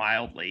varies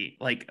wildly.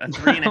 Like a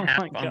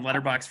 3.5 on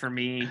Letterbox for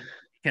me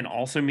can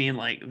also mean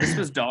like this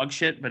was dog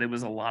shit, but it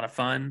was a lot of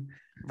fun,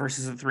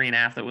 versus a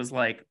 3.5 that was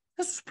like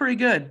this was pretty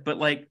good, but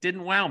like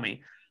didn't wow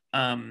me.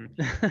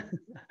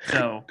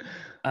 So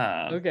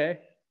okay.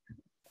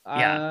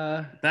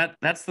 Yeah,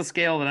 that's the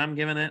scale that I'm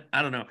giving it.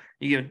 I don't know.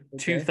 You give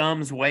 2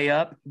 thumbs way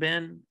up,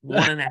 Ben.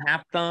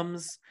 1.5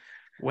 thumbs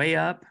way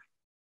up.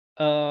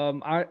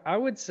 I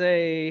would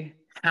say.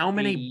 How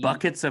many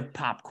buckets of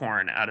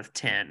popcorn out of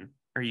 10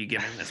 are you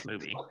giving this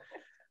movie?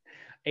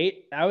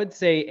 8. I would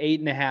say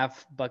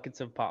 8.5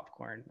 buckets of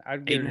popcorn.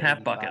 I'd give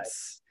 8.5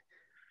 buckets.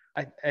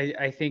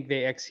 I think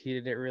they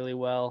executed it really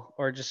well,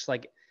 or just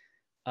like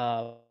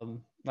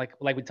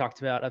we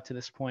talked about up to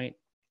this point.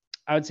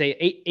 I would say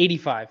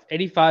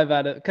 85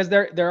 out of, because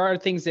there are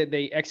things that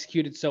they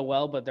executed so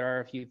well, but there are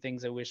a few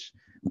things I wish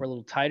were a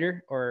little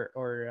tighter,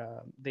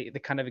 or they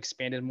kind of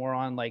expanded more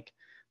on, like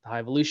the High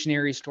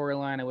Evolutionary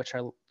storyline, which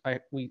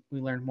we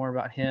learned more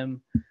about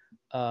him.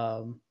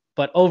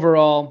 But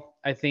overall,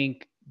 I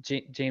think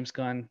James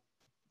Gunn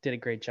did a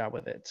great job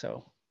with it.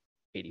 So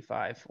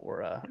 85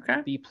 or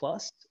B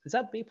plus. Is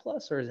that B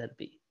plus or is that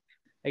B?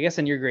 I guess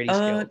in your grading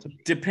scale.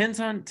 Depends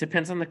on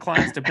the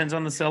class, depends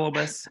on the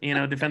syllabus,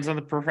 depends on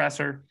the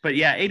professor. But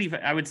yeah,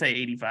 85. I would say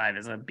 85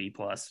 is a B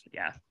plus.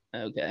 Yeah.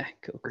 Okay.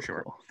 Cool. For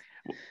sure. Cool.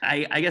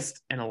 I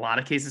guess in a lot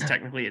of cases,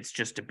 technically, it's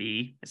just a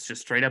B. It's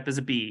just straight up as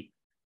a B.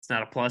 It's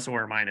not a plus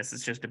or a minus.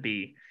 It's just a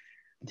B.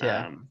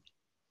 Yeah.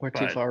 We're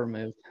too far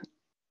removed.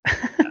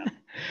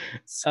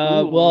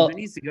 School. Who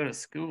needs to go to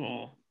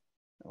school?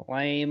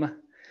 Lame.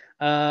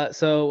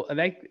 So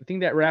I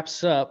think that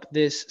wraps up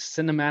this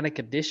cinematic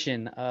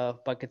edition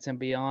of Buckets and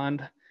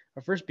Beyond.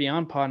 Our first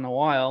Beyond pod in a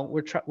while.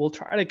 We'll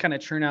try to kind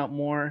of churn out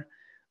more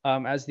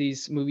as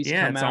these movies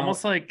come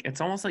out.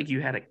 It's almost like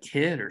you had a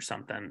kid or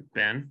something,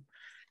 Ben.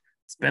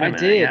 It's been a minute.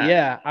 I did,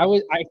 yeah.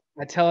 I'm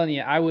telling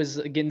you, I was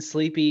getting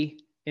sleepy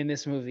in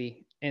this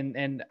movie,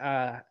 and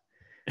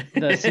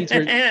the seats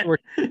were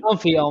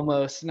comfy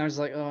almost, and I was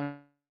like, oh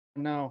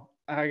no,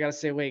 I gotta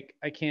stay awake.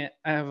 I can't.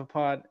 I have a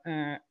pod.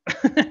 But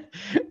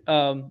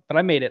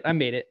I made it.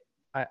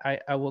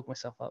 I woke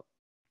myself up.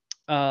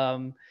 So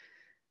I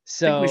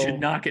think we should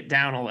knock it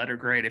down a letter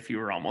grade if you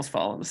were almost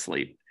falling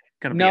asleep.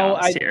 No,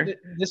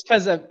 just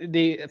because of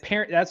the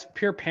parent. That's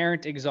pure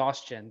parent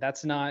exhaustion.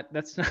 That's not.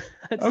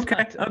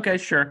 Okay,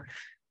 sure.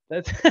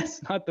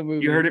 That's not the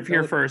movie. You heard it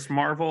here first.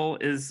 Marvel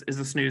is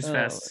a snooze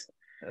fest.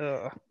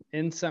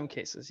 In some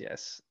cases,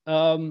 yes.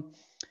 I'll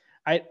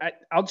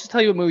just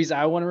tell you what movies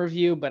I want to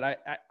review, but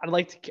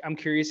I'm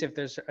curious if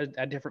there's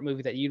a different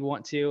movie that you'd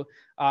want to.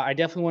 I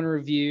definitely want to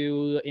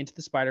review Into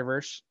the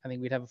Spider-Verse. I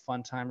think we'd have a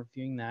fun time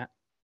reviewing that,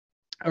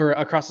 or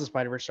Across the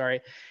Spider-Verse,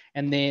 sorry.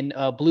 And then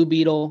Blue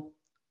Beetle.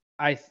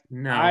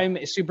 I'm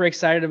super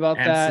excited about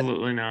that.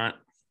 Absolutely not.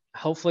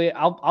 Hopefully,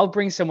 I'll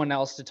bring someone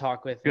else to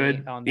talk with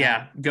me on that.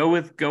 Yeah, go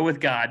with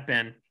God,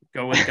 Ben.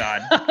 Go with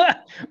God.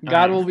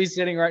 God will be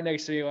sitting right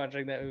next to me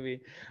watching that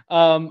movie.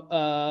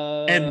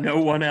 And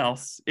no one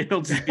else.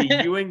 It'll just be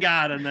you and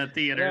God in that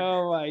theater.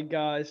 Oh my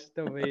gosh.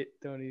 Don't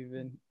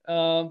even.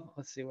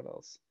 Let's see what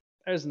else.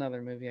 There's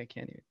another movie I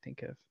can't even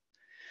think of.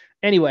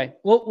 Anyway,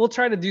 we'll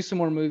try to do some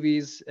more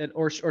movies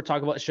or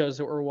talk about shows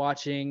that we're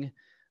watching.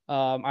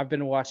 I've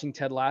been watching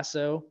Ted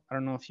Lasso. I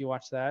don't know if you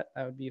watch that.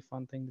 That would be a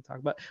fun thing to talk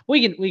about.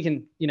 We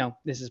can,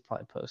 this is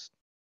probably post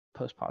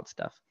pod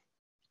stuff.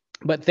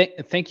 But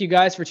thank you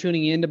guys for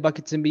tuning in to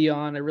Buckets and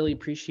Beyond. I really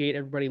appreciate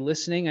everybody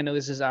listening. I know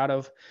this is out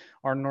of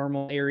our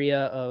normal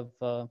area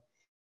of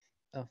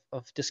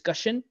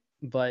discussion,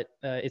 but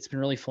it's been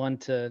really fun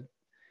to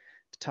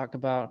talk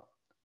about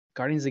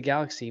Guardians of the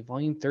Galaxy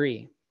Volume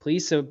 3.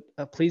 Please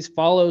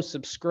follow,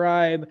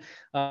 subscribe,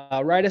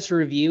 write us a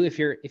review if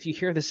you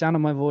hear the sound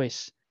of my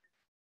voice.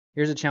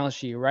 Here's a challenge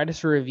to you: write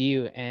us a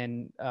review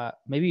and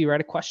maybe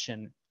write a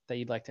question that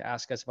you'd like to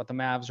ask us about the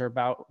Mavs or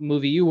about a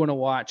movie you want to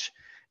watch.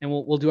 And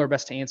we'll do our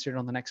best to answer it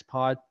on the next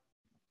pod.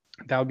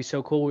 That would be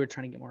so cool. We were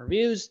trying to get more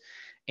reviews.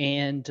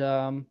 And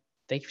thank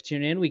you for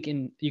tuning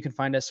in. You can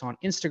find us on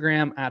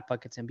Instagram at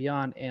Buckets and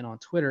Beyond and on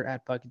Twitter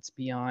at Buckets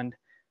Beyond.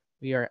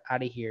 We are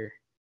out of here.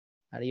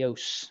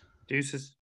 Adios. Deuces.